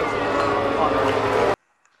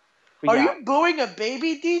 Are you booing a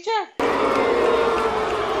baby, DJ?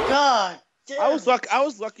 God damn. I was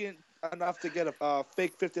lucky enough to get a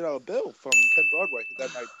fake $50 bill from Ken Broadway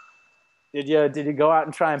that night. Did you go out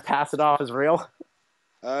and try and pass it off as real?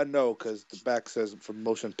 No, because the back says for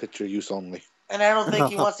motion picture use only. And I don't think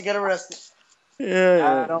he wants to get arrested.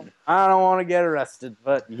 Yeah. I don't want to get arrested,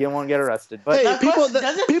 but you won't get arrested. But Hey,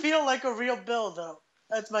 doesn't feel like a real bill though.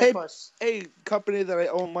 That's my question. Hey, company that I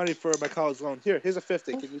owe money for my college loan. Here's a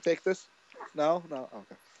 50. Can you take this? No?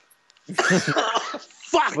 Okay.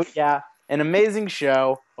 Fuck! But yeah, an amazing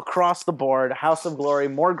show across the board. House of Glory,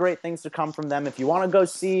 more great things to come from them. If you want to go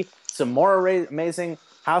see some more amazing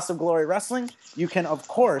House of Glory wrestling, you can, of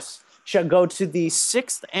course, go to the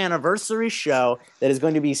 6th anniversary show that is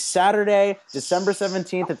going to be Saturday, December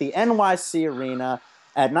 17th at the NYC Arena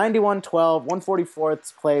at 9112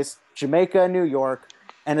 144th Place, Jamaica, New York.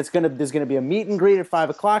 And there's going to be a meet and greet at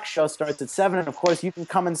 5 o'clock. Show starts at 7. And, of course, you can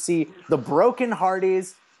come and see the Broken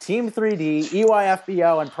Hardys, Team 3D,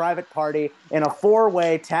 EYFBO, and Private Party in a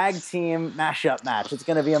 4-way tag team mashup match. It's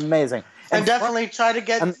going to be amazing. And definitely try to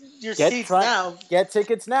get your seats now. Get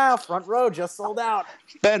tickets now. Front row just sold out.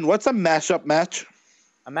 Ben, what's a mashup match?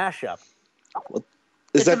 A mashup.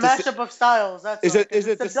 It's a mashup of styles. Is it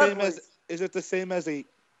the same as a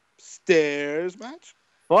stairs match?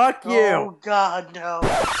 Fuck you. Oh, God, no.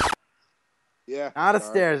 Yeah. Not a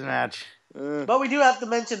stairs match. But we do have to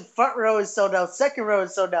mention front row is sold out, second row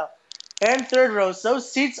is sold out, and third row. So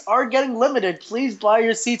seats are getting limited. Please buy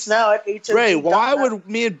your seats now at HMG. Ray, why would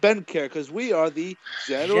me and Ben care? Because we are the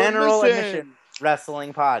General Admission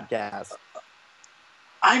Wrestling Podcast.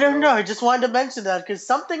 I don't know. I just wanted to mention that because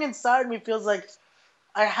something inside me feels like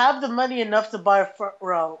I have the money enough to buy a front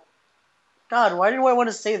row. God, why do I want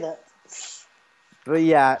to say that? But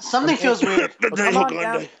yeah, something feels weird. Come on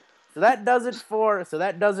down. So that does it for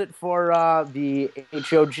the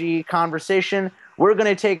HOG conversation. We're going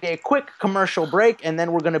to take a quick commercial break, and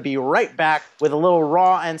then we're going to be right back with a little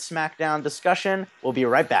Raw and SmackDown discussion. We'll be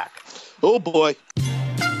right back. Oh, boy.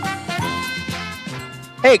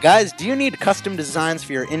 Hey guys, do you need custom designs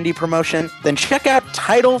for your indie promotion? Then check out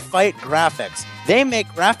Title Fight Graphics. They make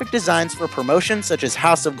graphic designs for promotions such as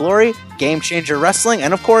House of Glory, Game Changer Wrestling,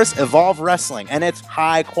 and of course, Evolve Wrestling. And it's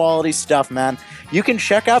high quality stuff, man. You can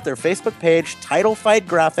check out their Facebook page, Title Fight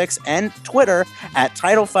Graphics, and Twitter at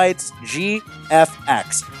Title Fights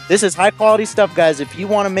GFX. This is high quality stuff, guys. If you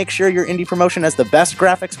want to make sure your indie promotion has the best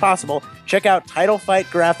graphics possible, check out Title Fight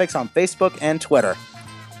Graphics on Facebook and Twitter.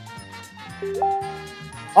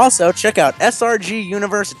 Also, check out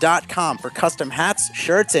srguniverse.com for custom hats,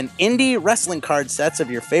 shirts, and indie wrestling card sets of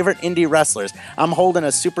your favorite indie wrestlers. I'm holding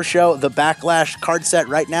a Super Show The Backlash card set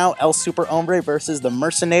right now, El Super Hombre versus The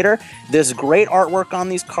Mercenator. There's great artwork on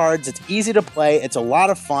these cards. It's easy to play. It's a lot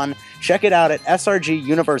of fun. Check it out at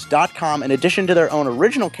srguniverse.com. In addition to their own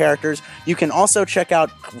original characters, you can also check out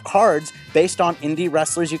cards based on indie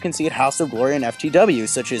wrestlers you can see at House of Glory and FTW,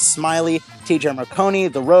 such as Smiley, TJ Marconi,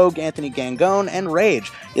 The Rogue, Anthony Gangone, and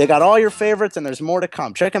Rage. You got all your favorites, and there's more to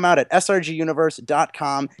come. Check them out at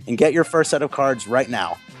srguniverse.com and get your first set of cards right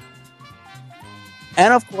now.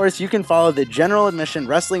 And of course, you can follow the General Admission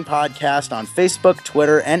Wrestling Podcast on Facebook,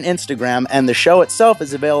 Twitter, and Instagram, and the show itself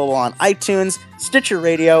is available on iTunes, Stitcher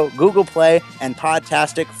Radio, Google Play, and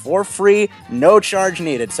Podtastic for free, no charge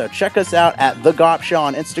needed. So check us out at The Gop Show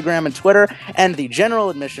on Instagram and Twitter, and the General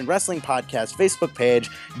Admission Wrestling Podcast Facebook page.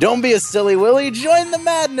 Don't be a silly willy, join the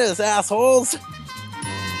madness, assholes!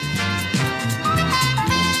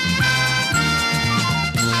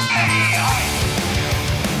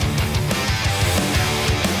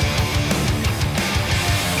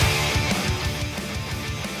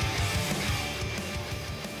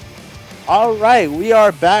 All right, we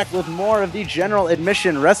are back with more of the General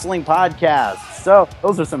Admission Wrestling Podcast. So,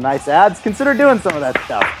 those are some nice ads. Consider doing some of that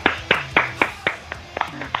stuff.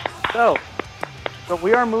 So, So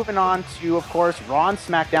we are moving on to, of course, Raw and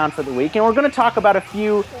Smackdown for the week, and we're going to talk about a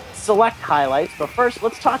few select highlights. But first,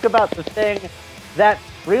 let's talk about the thing that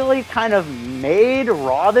really kind of made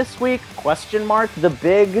Raw this week, the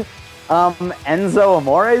big Enzo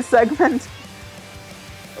Amore segment.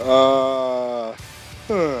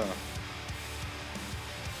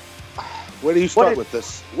 Where do you start with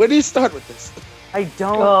this? I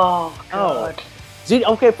don't Oh, know. God.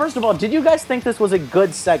 Okay, first of all, did you guys think this was a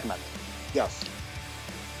good segment? Yes.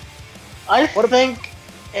 I think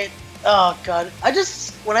it. Oh God!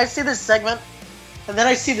 When I see this segment, and then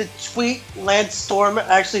I see the tweet Lance Storm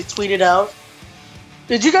actually tweeted out.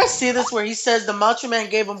 Did you guys see this where he says the Macho Man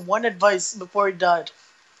gave him one advice before he died?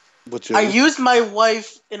 Which I is used my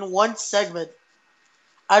wife in one segment.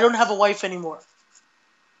 I don't have a wife anymore.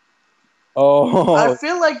 Oh, I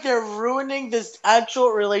feel like they're ruining this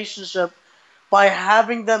actual relationship by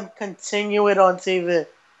having them continue it on TV.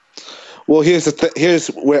 well. Here's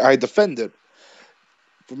where I defend it.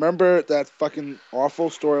 Remember that fucking awful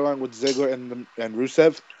storyline with Ziggler and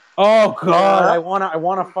Rusev? oh God! Yeah. I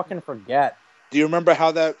wanna fucking forget. Do you remember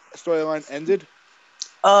how that storyline ended?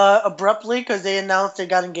 Abruptly, because they announced they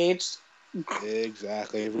got engaged.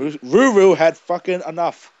 Exactly. Ruru had fucking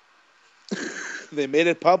enough. They made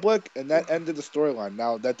it public, and that ended the storyline.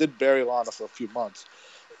 Now, that did bury Lana for a few months.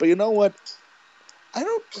 But you know what?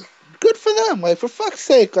 Good for them. Like, for fuck's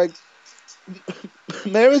sake, like,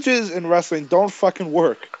 marriages in wrestling don't fucking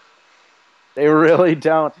work. They really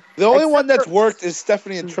don't. The only Except one that's for- worked is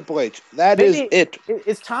Stephanie and Triple H. That is Maybe- it.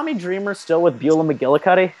 Is Tommy Dreamer still with Beulah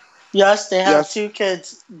McGillicuddy? Yes, they have Yes. 2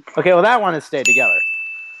 kids. Okay, well that one has stayed together.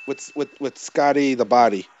 With Scotty the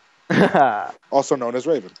Body, But also known as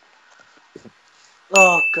Raven.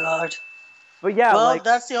 Oh God. yeah, Well, like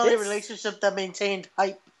that's the only this- relationship that maintained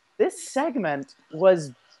hype. This segment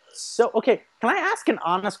was so okay. Can I ask an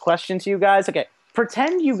honest question to you guys? Okay,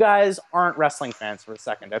 pretend you guys aren't wrestling fans for a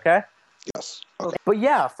second, okay? Yes. Okay. But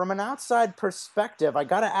yeah, from an outside perspective, I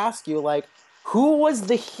gotta ask you, like, who was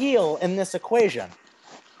the heel in this equation?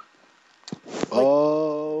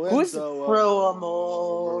 who's- Pro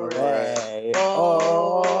amore. Ray.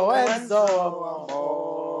 Oh, Enzo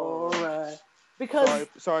Amore. Because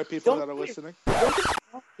Sorry, people Don't that are be- listening. don't get me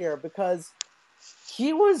wrong here, because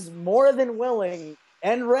he was more than willing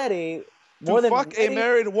and ready, more To than fuck a ready-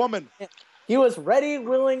 married woman. He was ready,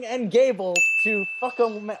 willing, and able to fuck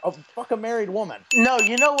a married woman. No,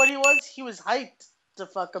 you know what he was? He was hyped to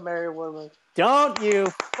fuck a married woman. Don't you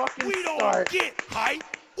fucking We don't start. get hype.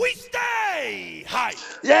 We stay hype.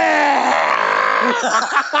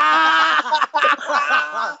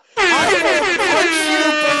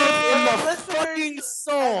 In the fucking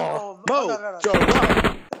soul.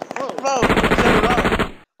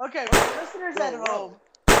 Okay, listeners at home,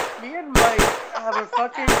 me and Mike have a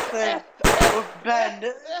fucking thing with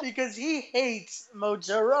Ben because he hates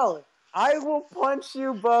Mojo Rawley. I will punch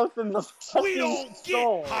you both in the We fucking don't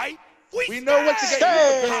soul. get hype. We know what to get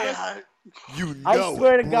Hey! you for Christmas. You know I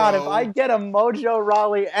swear to it, God, bro. if I get a Mojo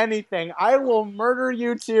Raleigh anything, I will murder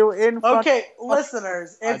you two in Okay,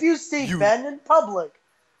 listeners, if you see You- Ben in public,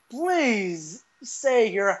 please say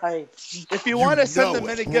you're hyped. If you You want to send know him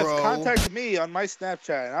it, any gifts, bro. contact me on my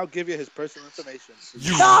Snapchat, and I'll give you his personal information.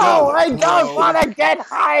 You No, know it, I don't bro. want to get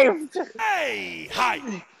hyped. Hey, hype.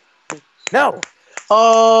 No.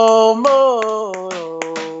 Oh,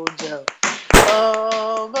 Mojo.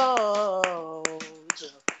 Oh, Mojo.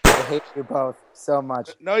 I hate you both so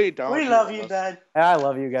much. No, you don't. We love you, Dad. I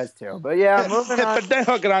love you guys too. But yeah, moving on.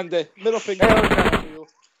 Pendejo grande. Middle finger. to you.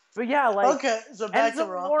 But yeah, like Okay, so back to Enzo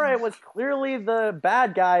Raw. Amore was clearly the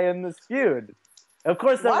bad guy in this feud. Of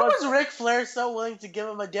course, there Why was. was Ric Flair so willing to give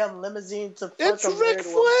him a damn limousine to fuck It's a Ric married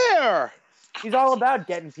woman? Flair. He's all about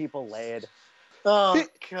getting people laid. Oh, He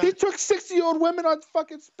God. took 60-year-old women on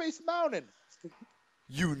fucking Space Mountain.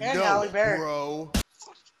 You And know Halle it, Berry. bro.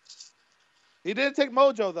 He didn't take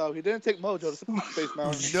Mojo, though. He didn't take Mojo to Space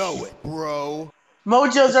Mountain. You know it, bro.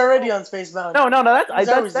 Mojo's already on Space Mountain. No, He's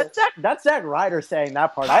always that's Zack Ryder saying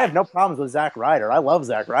that part. I have no problems with Zack Ryder. I love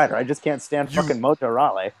Zack Ryder. I just can't stand You- fucking Mojo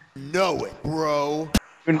Raleigh. You know it, bro.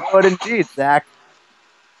 You know it indeed, Zach.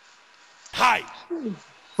 Hype.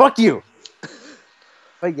 Fuck you.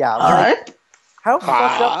 But yeah, like, Alright. how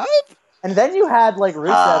fucked up. And then you had like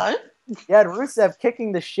Rusev. You had Rusev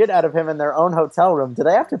kicking the shit out of him in their own hotel room. Do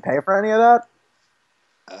they have to pay for any of that?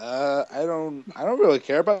 I don't really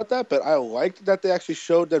care about that, but I liked that they actually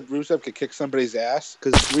showed that Rusev could kick somebody's ass,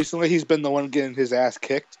 because recently he's been the one getting his ass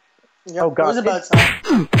kicked. Yep, Oh, God. It was about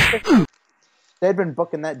time. They'd been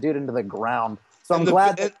booking that dude into the ground. So I'm And the-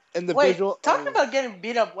 glad. That, and the Wait, visual. talk about getting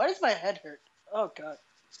beat up. Why does my head hurt? Oh,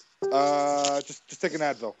 God. Just take an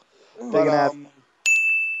Advil. Take But, an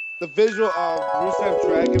the visual of Rusev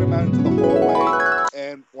dragging him out into the hallway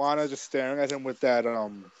and Lana just staring at him with that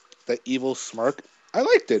evil smirk. I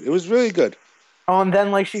liked it. It was really good. Oh, and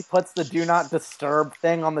then like she puts the do not disturb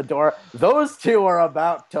thing on the door. Those two are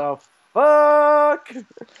about to fuck.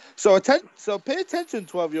 So pay attention,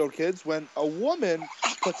 12-year-old kids. When a woman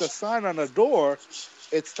puts a sign on a door,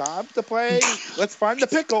 it's time to play Let's Find the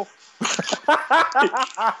Pickle.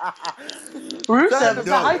 Rusev,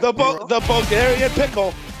 The Bulgarian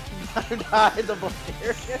pickle. The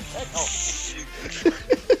Bulgarian pickle.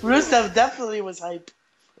 Rusev definitely was hype.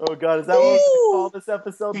 Oh god, is that what we call this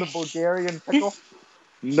episode? The Bulgarian pickle?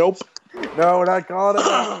 Nope. No, we're not calling it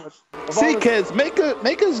that. See, kids, make an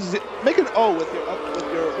O with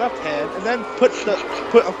your left hand, and then put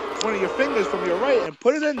one of your fingers from your right and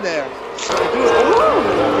put it in there. Do it over.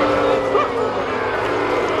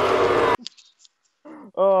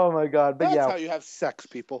 Oh my god, but That's how you have sex,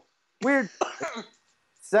 people. Weird.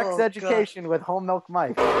 Sex education with Whole Milk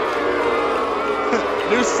Mike. New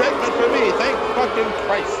segment for me. Thank fucking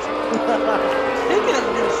Christ. Speaking of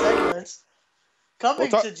new segments, coming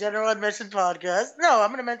to General Admission Podcast. No, I'm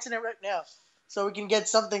going to mention it right now, so we can get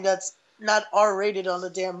something that's not R-rated on the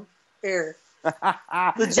damn air.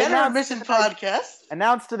 The General Admission Podcast.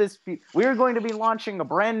 Announced to this, we are going to be launching a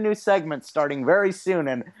brand new segment starting very soon,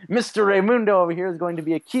 and Mr. Raymundo over here is going to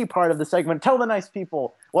be a key part of the segment. Tell the nice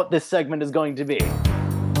people what this segment is going to be.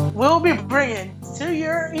 We'll be bringing to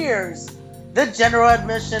your ears the General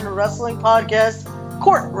Admission Wrestling Podcast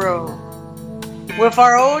Courtroom with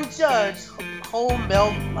our own judge, Whole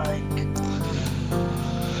Milk Mike.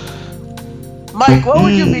 Mike, what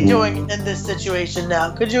would you be doing in this situation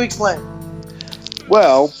now? Could you explain?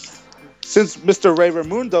 Well, since Mr. Ray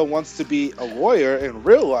Ramundo wants to be a lawyer in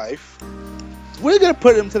real life, we're going to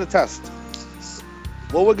put him to the test.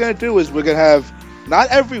 What we're going to do is we're going to have, not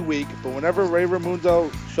every week, but whenever Ray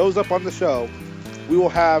Ramundo shows up on the show, we will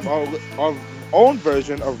have our own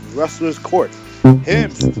version of Wrestler's Court.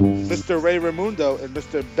 Him, Mr. Ray Ramundo, and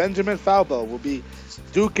Mr. Benjamin Falbo will be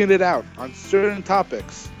duking it out on certain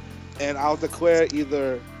topics. And I'll declare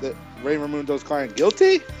either that Ray Ramundo's client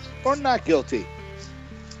guilty or not guilty.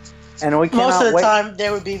 And we most of the time they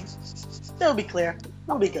would be clear.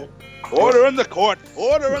 It'll be good. Order in the court.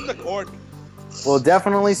 Order in the court. We'll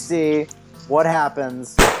definitely see what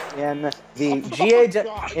happens in the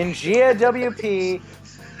GAWP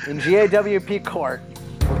court.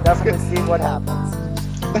 We'll definitely see what happens.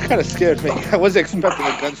 That kind of scared me. I wasn't expecting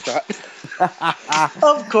a gunshot.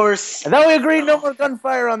 Of course. And then we agreed no more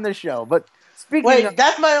gunfire on this show. But speaking of...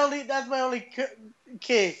 that's my only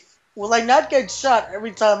key. Will I not get shot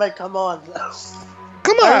every time I come on?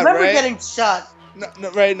 Come on, I remember Ray. getting shot. No,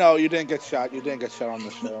 Ray, no, you didn't get shot. You didn't get shot on the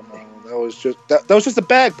show. No, that was just a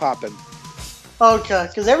bag popping. Okay,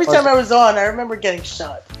 because every time I was on, I remember getting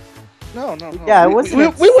shot. No. Yeah, we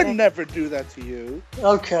would never do that to you.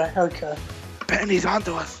 Okay. Ben, he's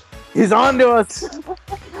onto us. He's onto us.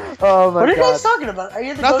 Oh my god. What are you guys talking about? Are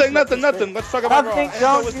you the nothing. Let's talk about Raw.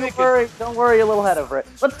 Don't worry a little head over it.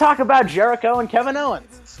 Let's talk about Jericho and Kevin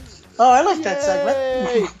Owens. Oh, I like that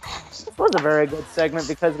segment. This was a very good segment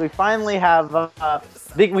because we finally have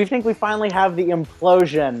we think we finally have the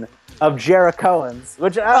implosion of Jerichoans,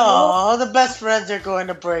 which the best friends are going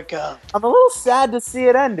to break up. I'm a little sad to see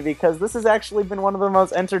it end because this has actually been one of the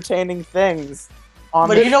most entertaining things.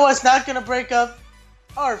 But you know what's not going to break up?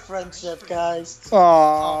 Our friendship, guys.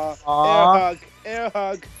 Aww. Air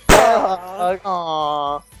hug.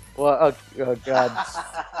 Aww. Well, oh god.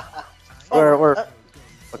 We're.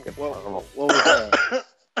 Okay. What was that?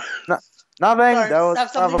 Nothing. Sorry, that was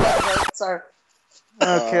probably. Sorry.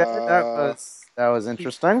 Okay, that was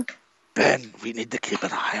interesting. Ben, we need to keep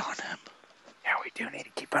an eye on him. Yeah, we do need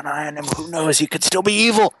to keep an eye on him. Who knows? He could still be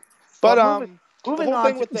evil. But moving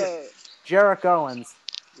on to Jericho Owens.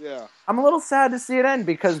 Yeah. I'm a little sad to see it end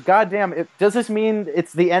because, goddamn, does this mean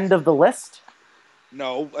it's the end of the list?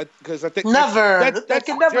 No, because I think never. That's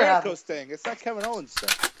can never Jericho's happen. thing. It's not Kevin Owens' thing.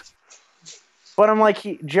 But I'm like,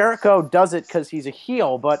 Jericho does it because he's a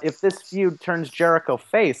heel, but if this feud turns Jericho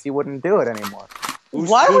face, he wouldn't do it anymore.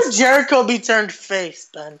 Why would Jericho be turned face,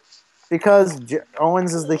 Ben? Because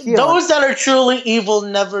Owens is the heel. Those that are truly evil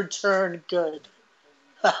never turn good.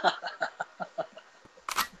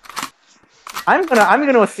 I'm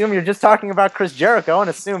gonna assume you're just talking about Chris Jericho and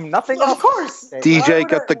assume nothing else. Of course. DJ,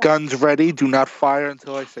 get the guns ready. Do not fire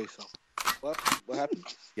until I say so. What happened?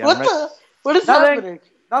 Yeah, what is happening?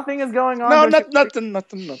 Nothing is going on. No, nothing.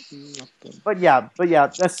 But yeah,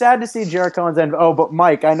 it's sad to see Jericho Owens end. Oh, but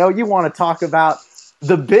Mike, I know you want to talk about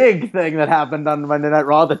the big thing that happened on Monday Night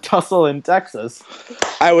Raw, the tussle in Texas.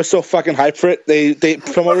 I was so fucking hyped for it. They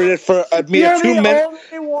promoted it for a mere 2 minutes.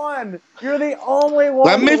 You're the only one. You're the only one.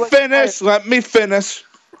 Let me finish.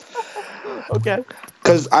 Okay.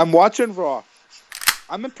 Because I'm watching Raw.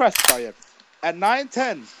 I'm impressed by it. At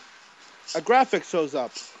 9:10, a graphic shows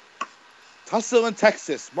up. Tussle in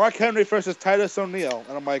Texas. Mark Henry versus Titus O'Neil.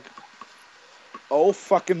 And I'm like, oh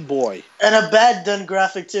fucking boy. And a bad done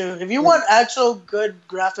graphic too. If you want actual good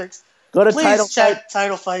graphics, Go to please check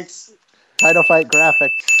Title Fights. Title Fight graphics.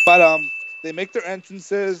 But they make their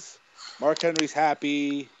entrances. Mark Henry's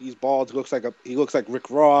happy. He's bald. He looks like Rick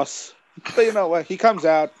Ross. But you know what? He comes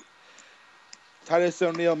out. Titus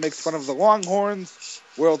O'Neil makes fun of the Longhorns.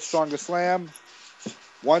 World's Strongest Slam.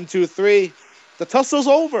 1, 2, 3. The tussle's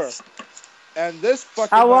over. And this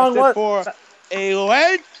fucking lasted for a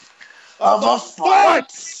length of a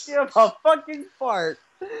fart. You have a fucking fart.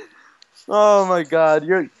 Oh my god.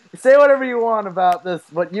 Say whatever you want about this,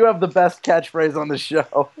 but you have the best catchphrase on the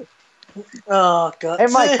show. Oh god. Hey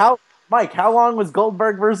Mike, how long was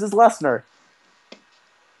Goldberg versus Lesnar?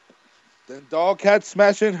 Then Dogcat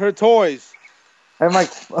smashing her toys. Hey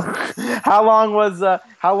Mike, how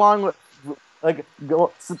long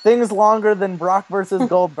things longer than Brock versus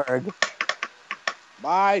Goldberg?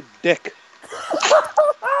 My dick.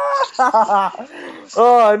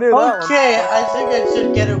 Oh, I knew that one. Okay, I think I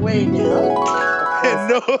should get away now.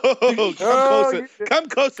 No, come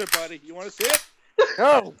closer, buddy. You want to see it?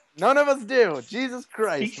 No, none of us do. Jesus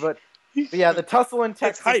Christ! But yeah, the tussle in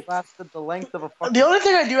Texas lasted the length of a fucking... The only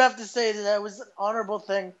thing I do have to say is that it was an honorable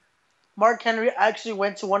thing. Mark Henry actually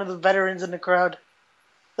went to one of the veterans in the crowd.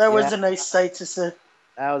 That was a nice sight to see.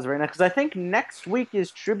 That was very nice. Because I think next week is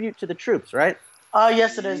Tribute to the Troops, right?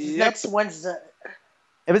 Yes, it is. Yep. Next Wednesday.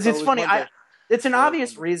 It's funny. It's an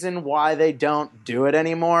obvious reason why they don't do it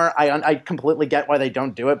anymore. I completely get why they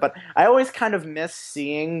don't do it, but I always kind of miss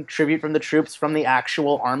seeing Tribute from the Troops from the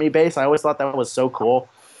actual army base. I always thought that was so cool.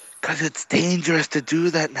 Because it's dangerous to do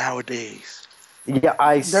that nowadays. Yeah,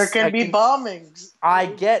 there can be bombings. I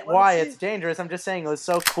get why it's dangerous. I'm just saying it was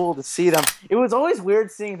so cool to see them. It was always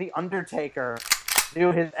weird seeing the Undertaker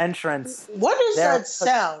do his entrance. What is that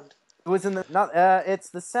sound? It was in the it's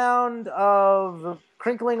the sound of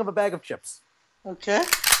crinkling of a bag of chips. Okay.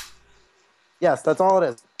 Yes, that's all it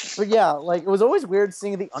is. But yeah, like it was always weird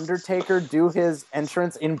seeing the Undertaker do his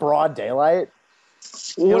entrance in broad daylight.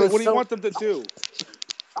 What do you want them to do?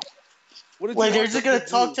 They're just gonna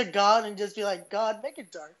talk to God and just be like, God, make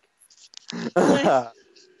it dark.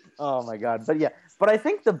 Oh my god. But I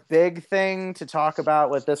think the big thing to talk about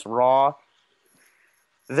with this Raw,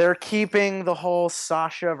 they're keeping the whole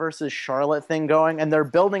Sasha versus Charlotte thing going, and they're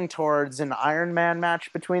building towards an Iron Man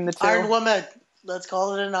match between the two. Iron Woman. Let's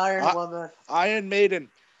call it an Iron Woman. Iron Maiden.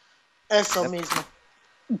 Eso mismo.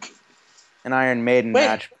 An Iron Maiden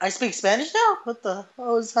match. I speak Spanish now? What the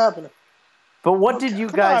hell is happening? But what did you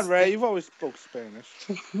guys... Come on, Ray. You've always spoke Spanish.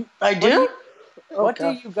 I do? What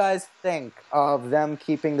do you guys think of them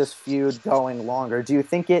keeping this feud going longer? Do you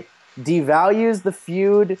think it devalues the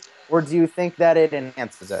feud, or do you think that it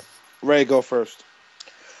enhances it? Ray, go first.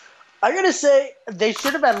 I gotta say, they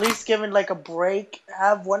should have at least given like a break,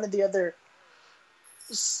 have one of the other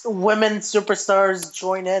women superstars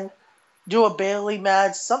join in, do a Bailey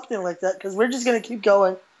match, something like that, because we're just gonna keep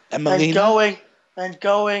going and going and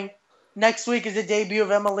going. Next week is the debut of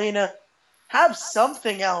Emelina. Have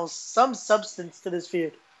something else, some substance to this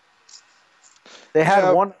feud. They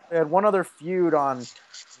had one other feud on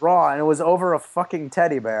Raw, and it was over a fucking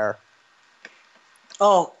teddy bear.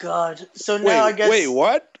 Oh god! So now I guess. Wait,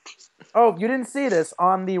 what? Oh, you didn't see this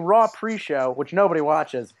on the Raw pre-show, which nobody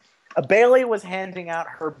watches. Bailey was handing out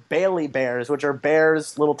her Bailey bears, which are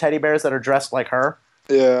bears, little teddy bears that are dressed like her.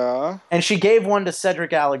 Yeah. And she gave one to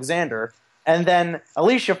Cedric Alexander. And then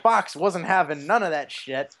Alicia Fox wasn't having none of that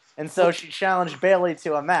shit. And so she challenged Bailey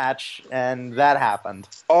to a match, and that happened.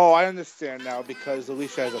 Oh, I understand now, because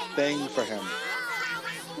Alicia has a thing for him.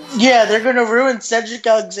 Yeah, they're gonna ruin Cedric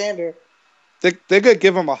Alexander. They're gonna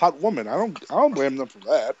give him a hot woman. I don't blame them for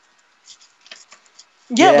that.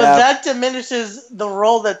 Yeah, but that diminishes the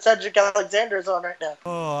role that Cedric Alexander is on right now.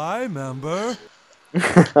 Oh, I remember.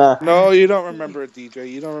 No, you don't remember it,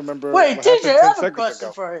 DJ. You don't remember. Wait, DJ, I have a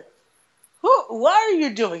question for you. Why are you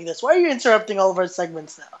doing this? Why are you interrupting all of our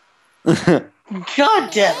segments now?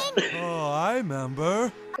 God damn it. Oh, I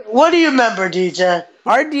remember. What do you remember, DJ?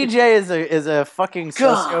 Our DJ is a fucking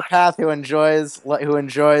sociopath who enjoys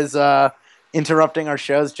interrupting our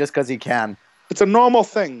shows just because he can. It's a normal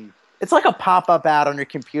thing. It's like a pop-up ad on your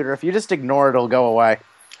computer. If you just ignore it, it'll go away.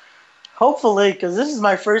 Hopefully, because this is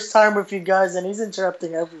my first time with you guys, and he's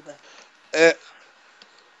interrupting everything.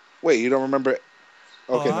 Wait, you don't remember?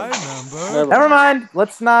 Okay, I no. remember. Never mind.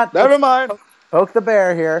 Let's not Never mind. poke the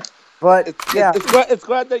bear here. But yeah, It's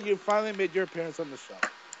glad that you finally made your appearance on the show.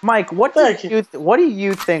 Mike, what do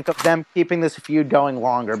you think of them keeping this feud going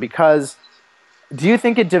longer? Because do you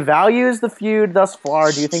think it devalues the feud thus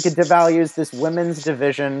far? Do you think it devalues this women's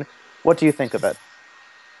division? What do you think of it?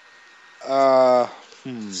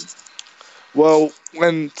 Well,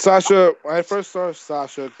 when I first saw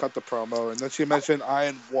Sasha cut the promo, and then she mentioned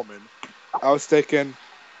Iron Woman, I was thinking,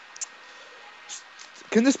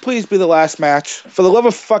 can this please be the last match? For the love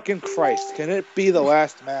of fucking Christ, can it be the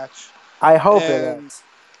last match? I hope it is.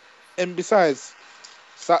 And besides,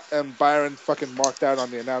 Byron fucking marked out on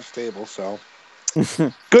the announce table, so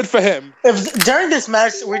good for him. If during this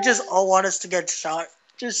match we just all want us to get shot,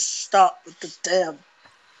 just stop with the damn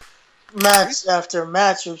match after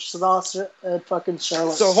match with Sasha and fucking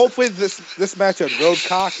Charlotte. So hopefully this match at Road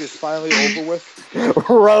Cock is finally over with.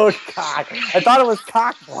 Road Cock. I thought it was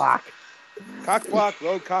Cock Block. Cock Block,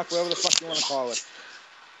 Road Cock, whatever the fuck you want to call it.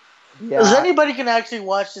 Yeah. Does anybody can actually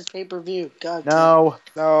watch this pay-per-view? God.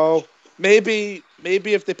 No. Maybe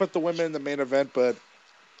if they put the women in the main event, but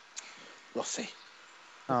we'll see.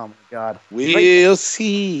 Oh my God. We'll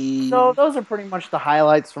see. So those are pretty much the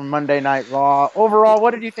highlights from Monday Night Raw. Overall,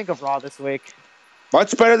 what did you think of Raw this week?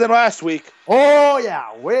 Much better than last week. Oh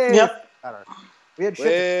yeah, way better. We had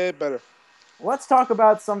way better. Let's talk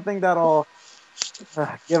about something that'll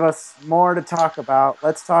give us more to talk about.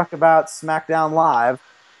 Let's talk about SmackDown Live.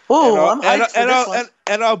 Oh, I'm hyped for this one.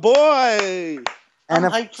 And our boy. I'm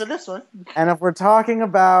hyped for this one. And if we're talking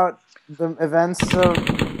about the events of,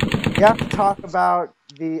 we have to talk about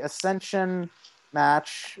the Ascension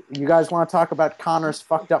match. You guys want to talk about Connor's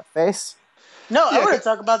fucked up face? No, I want to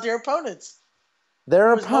talk about their opponents.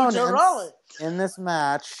 Their opponents in this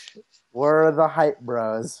match were the Hype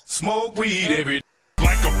Bros. Smoke weed every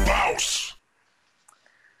like a boss.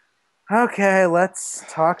 Okay, let's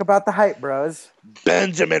talk about the Hype Bros.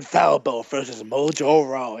 Benjamin Falbo versus Mojo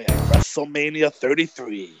Rawley at WrestleMania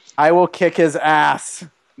 33. I will kick his ass.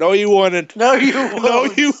 No, you wouldn't. No, you wouldn't. No,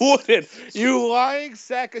 you wouldn't. You lying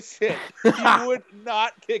sack of shit. You would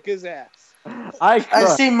not kick his ass. I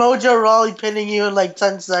see Mojo Rawley pinning you in like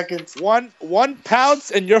 10 seconds. One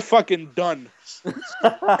pounce and you're fucking done.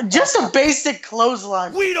 Just a basic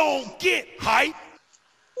clothesline. We don't get hype.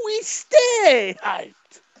 We stay hyped.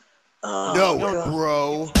 No,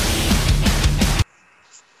 bro.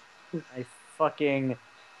 I fucking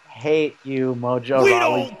hate you, Mojo We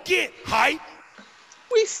Rawley. don't get hype.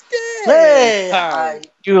 We stay hype.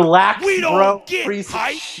 You lax We don't bro get piece of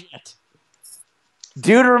hype. shit.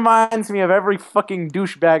 Dude reminds me of every fucking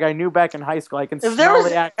douchebag I knew back in high school. I can If smell there was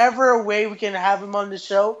the act. ever a way we can have him on the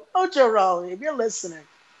show, Mojo Rawley, if you're listening.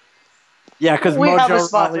 Yeah, because we have a Mojo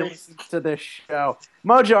spot Rawley for you. listens to this show.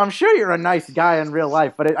 Mojo, I'm sure you're a nice guy in real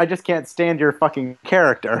life, but I just can't stand your fucking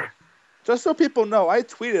character. Just so people know, I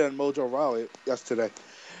tweeted on Mojo Rawley yesterday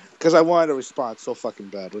because I wanted a response so fucking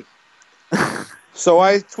badly. So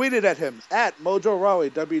I tweeted at him, at Mojo Rawley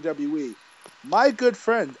WWE. My good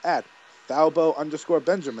friend, at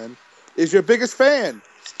Falbo_Benjamin, is your biggest fan.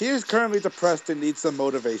 He is currently depressed and needs some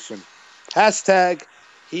motivation. Hashtag,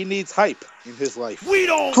 he needs hype in his life. We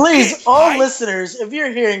don't Please, get all hype. listeners, if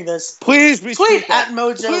you're hearing this, Please tweet at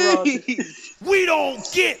Mojo Rawley. We don't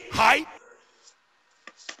get hype.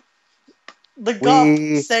 The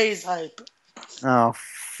golf stays hype. Oh,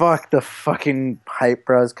 fuck the fucking Hype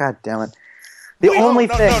Bros. God damn it. The only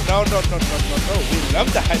thing. No. We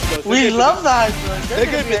love the Hype Bros. We love the Hype Bros.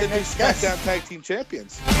 They're going to be the new SmackDown Tag Team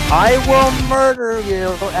Champions. I will murder you,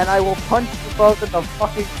 and I will punch you both in the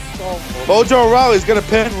fucking skull. Mojo Rawley's going to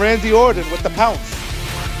pin Randy Orton with the pounce.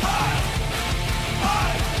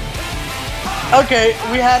 Okay,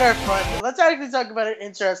 we had our fun. Let's actually talk about an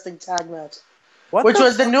interesting tag match. Which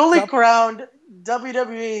was the newly crowned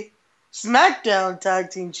WWE SmackDown Tag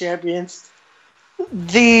Team Champions.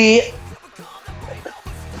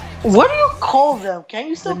 What do you call them? Can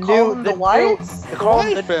you still call them the Wyatts? The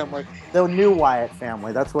Wyatt family. The new Wyatt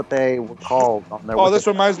family. That's what they were called on their. Oh, this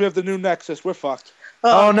reminds me of the new Nexus. We're fucked.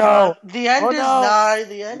 Oh no! The end is nigh.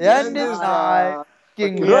 The end is nigh. The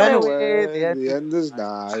end is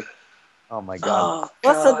nigh. Oh my god!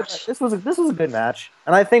 Oh, this was a good match,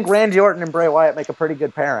 and I think Randy Orton and Bray Wyatt make a pretty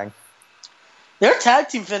good pairing. Their tag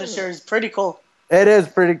team finisher is pretty cool. It is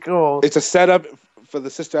pretty cool. It's a setup for the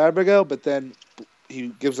Sister Abigail, but then he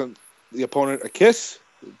gives the opponent a kiss,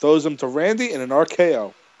 throws him to Randy in an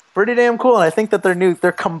RKO. Pretty damn cool, and I think that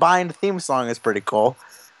their combined theme song is pretty cool.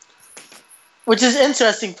 Which is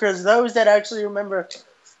interesting because those that actually remember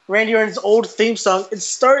Randy Orton's old theme song, it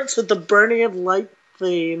starts with the Burning of Light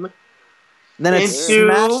theme, And then it into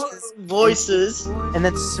smashes voices. and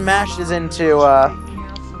then smashes into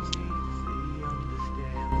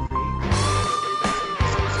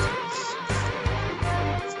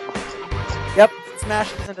Yep,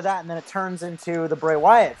 smashes into that, and then it turns into the Bray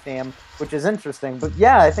Wyatt theme, which is interesting. But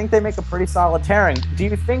yeah, I think they make a pretty solid pairing. Do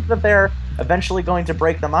you think that they're eventually going to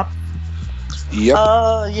break them up? Yep.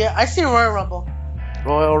 Yeah, I see Royal Rumble.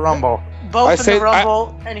 Royal Rumble. Both in the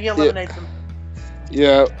Rumble, and he eliminates them.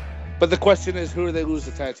 Yeah, but the question is, who do they lose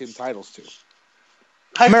the tag team titles to?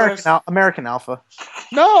 American Alpha.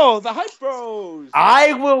 No, the Hype Bros.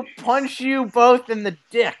 I will punch you both in the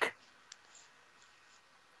dick.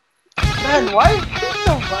 Man, why are you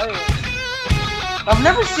so violent? I've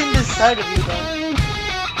never seen this side of you, though.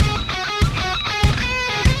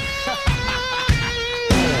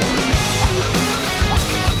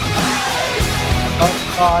 Oh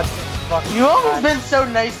God! You've always been so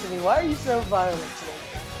nice to me. Why are you so violent today?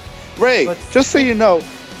 Ray, just so you know,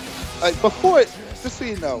 just so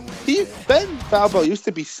you know, Ben Falbo used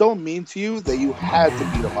to be so mean to you that you had to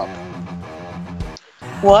beat him up.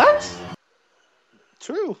 What?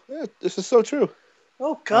 True. Yeah, this is so true.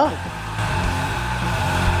 Oh, God.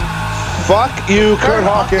 Fuck you, Kurt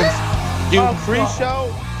Hawkins. You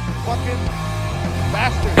pre-show fucking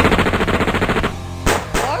bastard.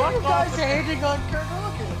 Why are you guys hating on Kurt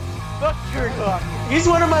Hawkins? Fuck Kurt Hawkins. He's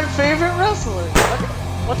one of my favorite wrestlers.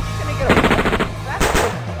 What's he gonna get a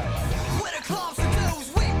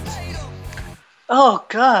Oh,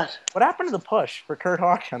 God. What happened to the push for Kurt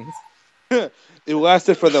Hawkins? It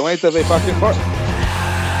lasted for the length of a fucking part.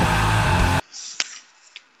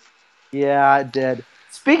 Yeah, it did.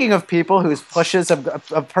 Speaking of people whose pushes, a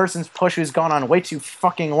person's push who's gone on way too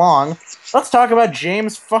fucking long, let's talk about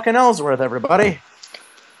James fucking Ellsworth, everybody.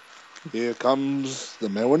 Here comes the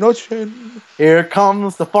man with no chin. Here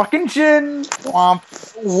comes the fucking chin. Womp.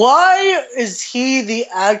 Why is he the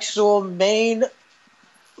actual main,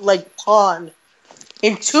 pawn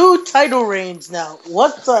in 2 title reigns now?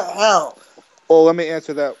 What the hell? Well, let me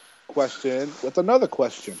answer that question with another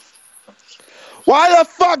question. Why the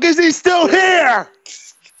fuck is he still here?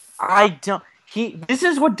 I don't. This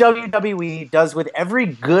is what WWE does with every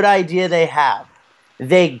good idea they have.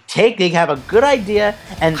 They have a good idea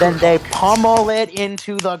and then they pummel it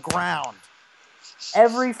into the ground.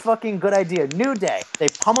 Every fucking good idea. New Day, they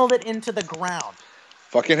pummeled it into the ground.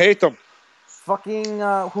 Fucking hate them. Fucking,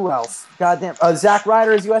 who else? Goddamn. Zack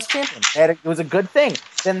Ryder is U.S. champion. It was a good thing.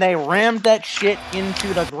 Then they rammed that shit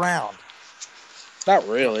into the ground. Not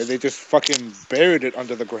really. They just fucking buried it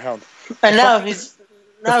under the ground. And now he's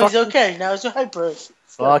okay. Now he's a hyper.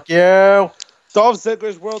 Fuck you. Dolph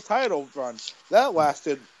Ziggler's world title run. That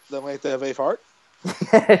lasted the length of a fart.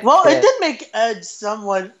 Well, it did make Edge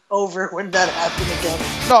somewhat over when that happened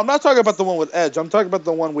again. No, I'm not talking about the one with Edge. I'm talking about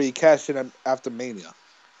the one where he cashed in after Mania.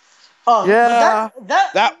 Oh, yeah.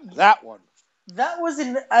 That one. That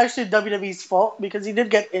wasn't actually WWE's fault because he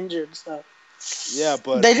did get injured. So. Yeah,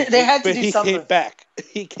 but they had to do something. He came back.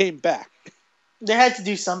 He came back. They had to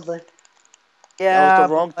do something. Yeah, that was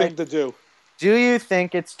the wrong thing to do. Do you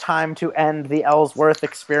think it's time to end the Ellsworth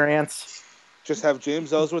experience? Just have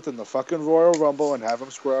James Ellsworth in the fucking Royal Rumble and have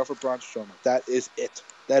him square off with Braun Strowman. That is it.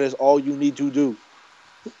 That is all you need to do.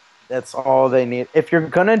 That's all they need. If you're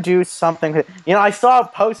gonna do something, I saw a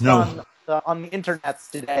post on the internet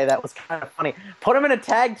today that was kind of funny. Put him in a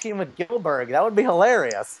tag team with Gilbert. That would be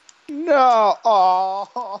hilarious. No.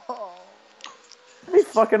 Oh. That'd be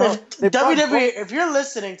fucking. WWE, if you're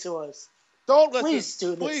listening to us, don't listen. Please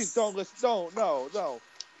do this. Please don't listen. No.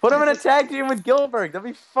 Put him in a tag team with Gilbert.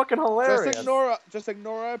 That'd be fucking hilarious. Just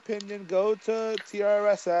ignore our opinion. Go to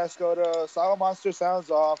TRSS. Go to Solid Monster Sounds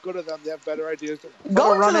Off. Go to them. They have better ideas.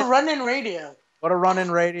 Go to the Run-In Radio. Go to Run-In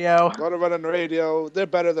Radio. Go to Run-In Radio. They're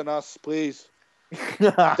better than us, please.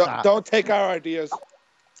 don't take our ideas.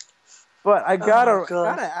 But I gotta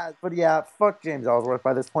ask. But yeah, fuck James Ellsworth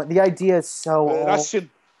by this point. The idea is so old.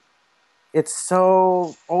 It's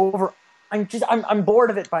so over. I'm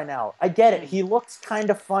bored of it by now. I get it. He looks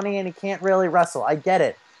kind of funny and he can't really wrestle. I get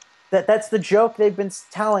it. That's the joke they've been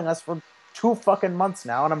telling us for 2 fucking months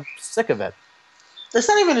now, and I'm sick of it. That's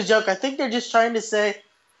not even a joke. I think they're just trying to say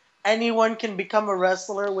anyone can become a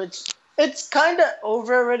wrestler, which it's kind of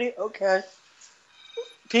over already. Okay.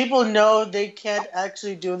 People know they can't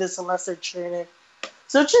actually do this unless they're training.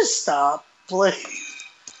 So just stop, please.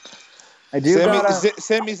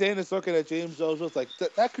 Sami Zayn is looking at James Ellsworth like,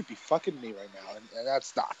 that could be fucking me right now, and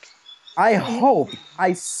that's not.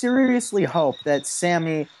 I seriously hope that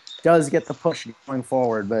Sami does get the push going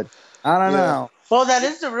forward, but I don't know. Well, that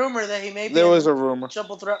is the rumor that he may be in a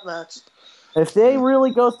triple threat match. If they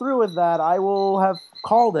really go through with that, I will have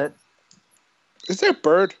called it. Is there a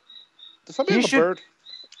bird? Does somebody have a bird?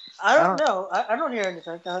 I don't know. I don't hear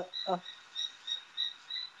anything.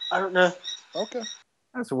 I don't know. Okay.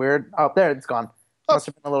 That's weird. Oh, there, it's gone. Must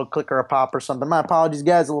have been a little click or a pop or something. My apologies,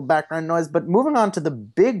 guys. A little background noise. But moving on to the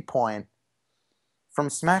big point from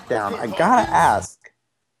SmackDown, I gotta ask,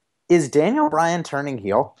 is Daniel Bryan turning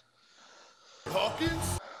heel?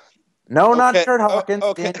 Hawkins? No, not Kurt Hawkins.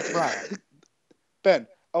 Okay. Daniel Bryan. Ben,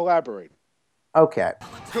 elaborate. Okay.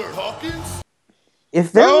 Kurt Hawkins?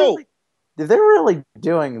 If they're really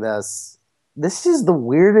doing this, this is the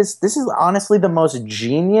weirdest. This is honestly the most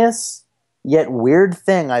genius yet weird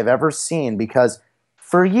thing I've ever seen, because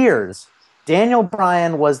for years, Daniel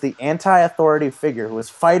Bryan was the anti-authority figure who was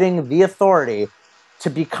fighting the authority to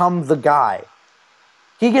become the guy.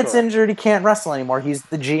 He gets injured, he can't wrestle anymore. He's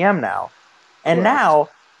the GM now. And now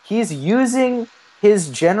he's using his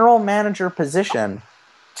general manager position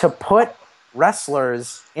to put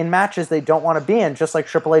wrestlers in matches they don't want to be in, just like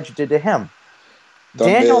Triple H did to him. The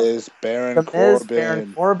Miz, Baron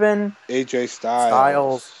Corbin, AJ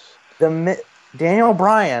Styles. Daniel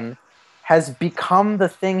Bryan has become the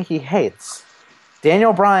thing he hates.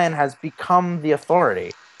 Daniel Bryan has become the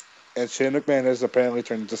authority. And Shane McMahon has apparently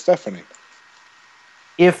turned into Stephanie.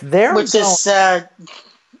 Which is sad.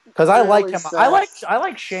 Because I like him. I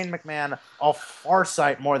like Shane McMahon a far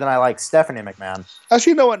sight more than I like Stephanie McMahon.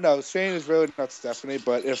 Actually, no one knows. Shane is really not Stephanie,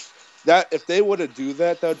 but if they were to do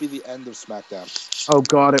that, that would be the end of SmackDown. Oh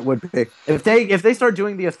God, it would be. If they start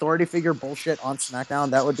doing the authority figure bullshit on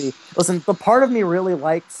SmackDown, that would be. Listen, the part of me really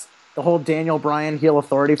likes the whole Daniel Bryan heel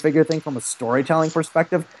authority figure thing from a storytelling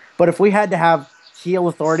perspective. But if we had to have heel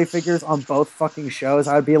authority figures on both fucking shows,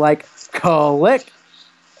 I would be like, click.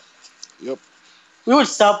 Yep. We would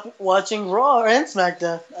stop watching Raw and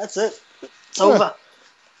SmackDown. That's it. It's over.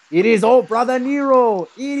 It is over, brother Nero.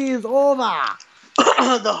 It is over.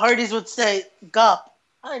 The Hardys would say, "Gup,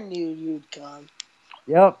 I knew you'd come."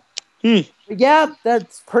 Yep. Yeah,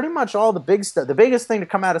 that's pretty much all the big stuff. The biggest thing to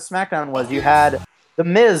come out of SmackDown was you had The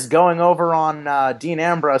Miz going over on Dean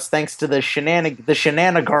Ambrose thanks to the shenanigans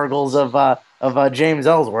of James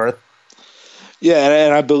Ellsworth. Yeah,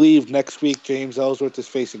 and I believe next week James Ellsworth is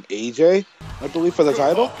facing AJ, I believe, for the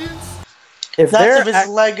title. If his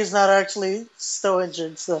leg is not actually still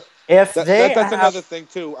injured. So that's another thing,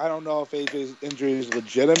 too. I don't know if AJ's injury is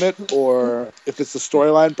legitimate or if it's a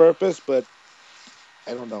storyline purpose, but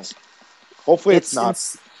I don't know. Hopefully it's not.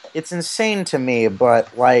 It's insane to me,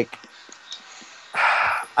 but, like,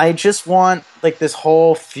 I just want, like, this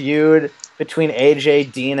whole feud between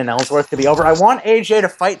AJ, Dean, and Ellsworth to be over. I want AJ to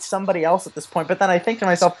fight somebody else at this point, but then I think to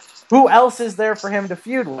myself, who else is there for him to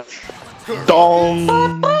feud with?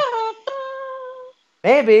 Dong.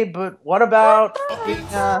 Maybe, but what about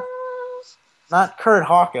not Kurt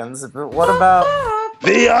Hawkins, but what about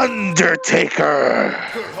The Undertaker?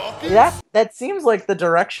 That seems like the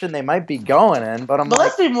direction they might be going in, but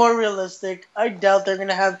let's be more realistic. I doubt they're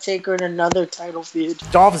gonna have Taker in another title feud.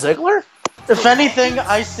 Dolph Ziggler? If anything,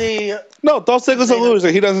 I see. No, Dolph Ziggler's a loser.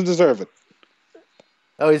 He doesn't deserve it.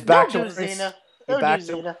 Oh, he's back to Cena.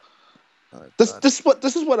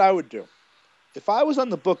 This is what I would do. If I was on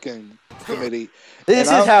the booking committee, this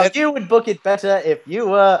is how you would book it better if you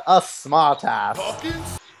were a smart ass.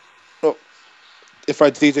 Well, if our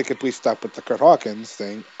DJ could please stop with the Kurt Hawkins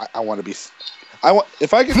thing, I want to be.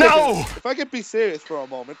 If I could be serious for a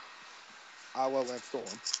moment, I will Lance Storm.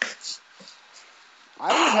 I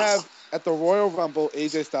would have at the Royal Rumble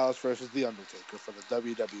AJ Styles versus The Undertaker for the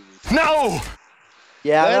WWE. No.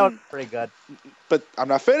 Yeah, that would be pretty good. But I'm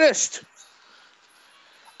not finished.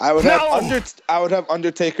 I would have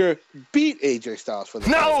Undertaker beat AJ Styles for the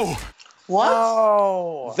title. What?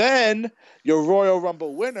 No. Then your Royal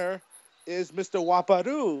Rumble winner is Mr.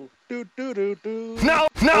 Waparu. No.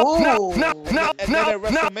 And then at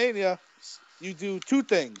WrestleMania, you do two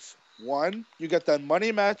things. One, you get the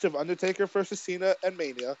money match of Undertaker versus Cena and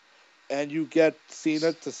Mania, and you get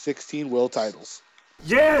Cena to 16 world titles.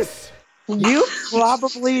 Yes. You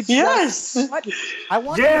probably yes. I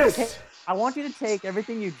want you to take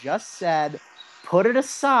everything you just said, put it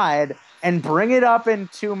aside, and bring it up in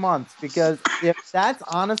 2 months. Because if that's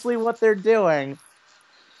honestly what they're doing,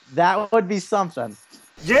 that would be something.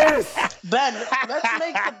 Yes. Ben, let's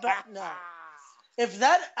make the bet now. If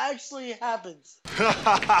that actually happens,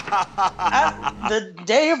 at the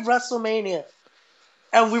day of WrestleMania,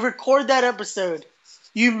 and we record that episode,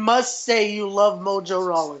 you must say you love Mojo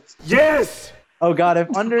Rawlins. Yes. Oh God!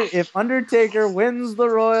 If Undertaker wins the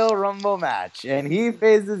Royal Rumble match and he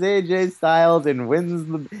faces AJ Styles and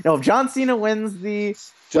wins if John Cena wins the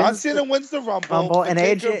Rumble and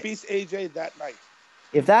AJ beats AJ that night.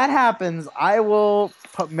 if that happens, I will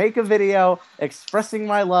make a video expressing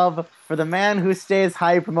my love for the man who stays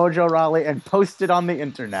hype, Mojo Rawley, and post it on the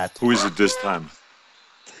internet. Who is it this time?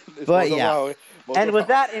 But Mojo yeah, Rawley. and with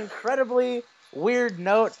that incredibly weird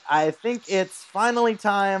note, I think it's finally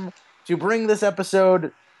time to bring this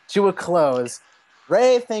episode to a close.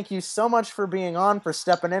 Ray, thank you so much for being on, for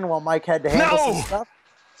stepping in while Mike had to handle some stuff.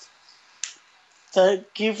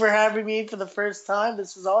 Thank you for having me for the first time.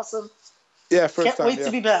 This was awesome. Yeah, first Can't time. wait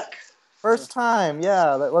to be back. First time,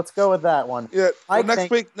 yeah. Let's go with that one. Yeah, well,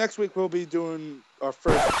 Mike, next week we'll be doing our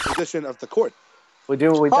first edition of the court.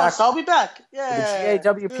 We'll back. So I'll be back. Yeah. The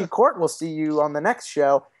GAWP Court. We'll see you on the next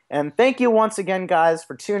show. And thank you once again, guys,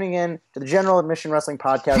 for tuning in to the General Admission Wrestling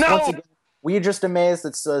Podcast. Once again, we're just amazed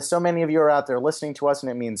that so many of you are out there listening to us,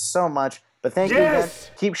 and it means so much. But thank you again.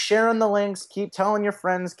 Keep sharing the links. Keep telling your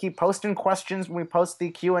friends. Keep posting questions when we post the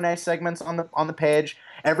Q&A segments on the page.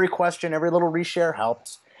 Every question, every little reshare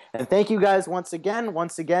helps. And thank you guys once again.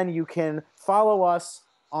 Once again, you can follow us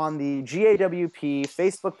on the GAWP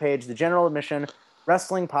Facebook page, the General Admission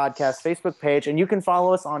Wrestling Podcast Facebook page, and you can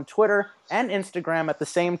follow us on Twitter and Instagram at the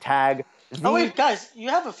same tag. Oh wait, guys, you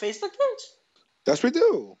have a Facebook page? Yes, we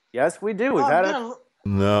do. Yes, we do.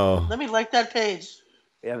 No. Let me like that page.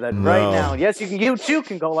 We have that right now. Yes, you too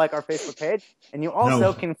can go like our Facebook page, and you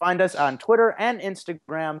also can find us on Twitter and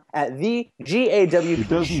Instagram at the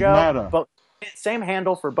GAWP Show. Matter. Same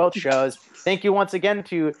handle for both shows. Thank you once again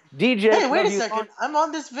to DJ. Hey, wait a second. I'm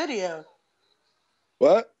on this video.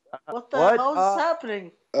 What? What the hell is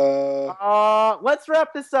happening? Let's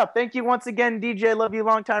wrap this up. Thank you once again, DJ. Love you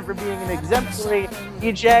long time for being an exemplary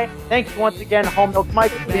DJ. Thank you once again, Home Milk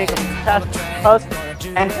Mike, for being a fantastic host.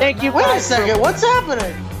 And thank you. Wait a second. What's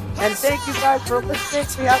happening? And thank you guys for listening.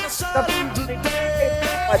 We have stuff.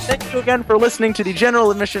 Thank you again for listening to the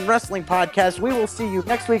General Admission Wrestling Podcast. We will see you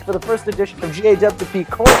next week for the first edition of GAWP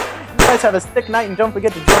Court. You guys have a sick night, and don't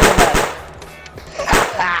forget to join the match.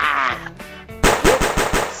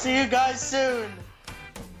 See you guys soon.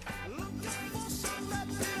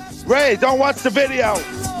 Ray, don't watch the video.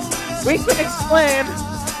 We can explain.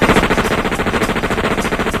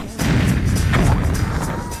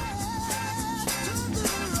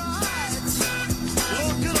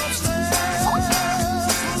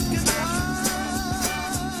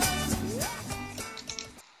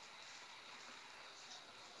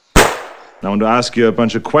 I want to ask you a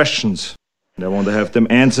bunch of questions, and I want to have them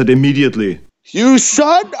answered immediately. You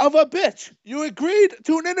son of a bitch! You agreed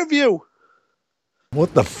to an interview.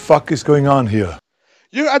 What the fuck is going on here?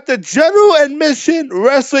 You're at the General Admission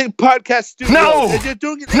Wrestling Podcast studio. No! And you're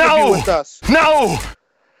doing an interview with us. No!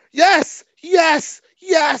 Yes! Yes!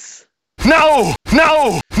 Yes! No!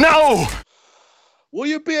 No! No! Will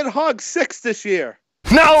you be in Hog 6 this year?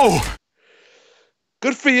 No!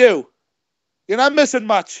 Good for you. You're not missing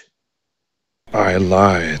much. I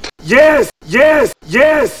lied. Yes! Yes!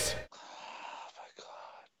 Yes!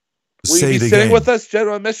 Will Say you it be sitting again. with us,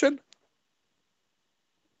 General Admission?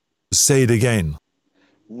 Say it again.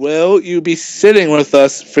 Will you be sitting with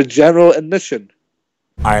us for General Admission?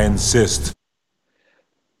 I insist.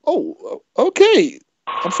 Oh, okay.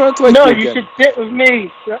 I'm starting to like No, you you again. should sit with me,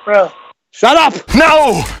 bro. Shut up!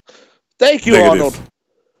 No! Thank you, Negative. Arnold.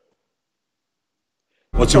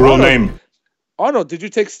 What's your real Arnold. name? Arnold, did you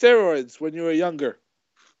take steroids when you were younger?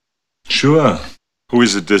 Sure. Who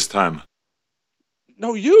is it this time?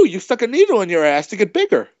 No, you. You stuck a needle in your ass to get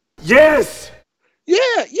bigger. Yes!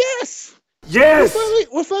 Yeah, yes. Yes!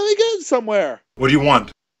 We're finally getting somewhere. What do you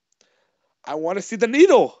want? I want to see the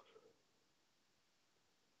needle.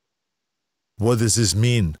 What does this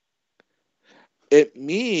mean? It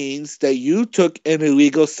means that you took an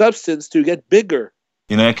illegal substance to get bigger.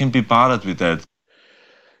 You know, I can be bothered with that.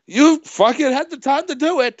 You fucking had the time to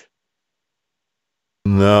do it.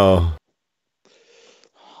 No.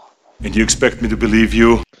 And you expect me to believe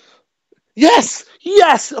you? Yes,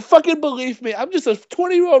 yes, fucking believe me. I'm just a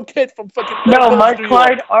 20-year-old kid from fucking... No, New Mike York.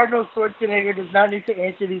 Clyde Arnold Schwarzenegger does not need to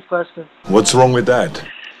answer these questions. What's wrong with that?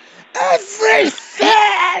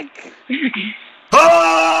 Everything!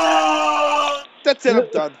 Oh! That's it, I'm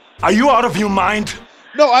done. Are you out of your mind?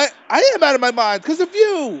 No, I am out of my mind because of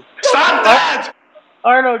you. Stop that!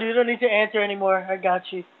 Arnold, you don't need to answer anymore. I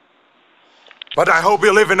got you. But I hope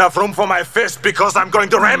you leave enough room for my fist, because I'm going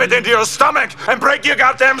to ram it into your stomach and break your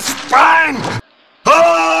goddamn spine!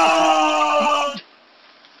 Oh!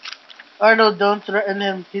 Arnold, don't threaten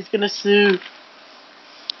him. He's gonna sue.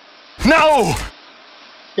 No!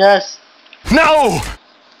 Yes. No!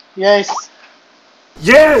 Yes.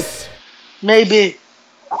 Yes! Maybe.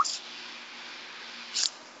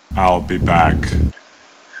 I'll be back.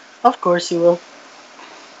 Of course he will.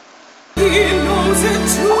 I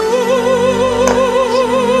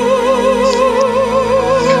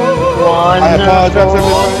apologize,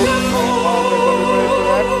 everybody.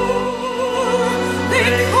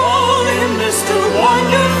 They call him Mr.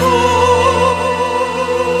 Wonderful.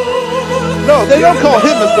 No, they don't call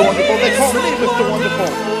him Mr. Wonderful. They call me Mr.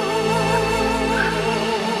 Wonderful.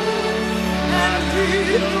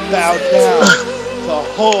 Bow down to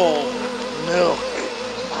whole milk.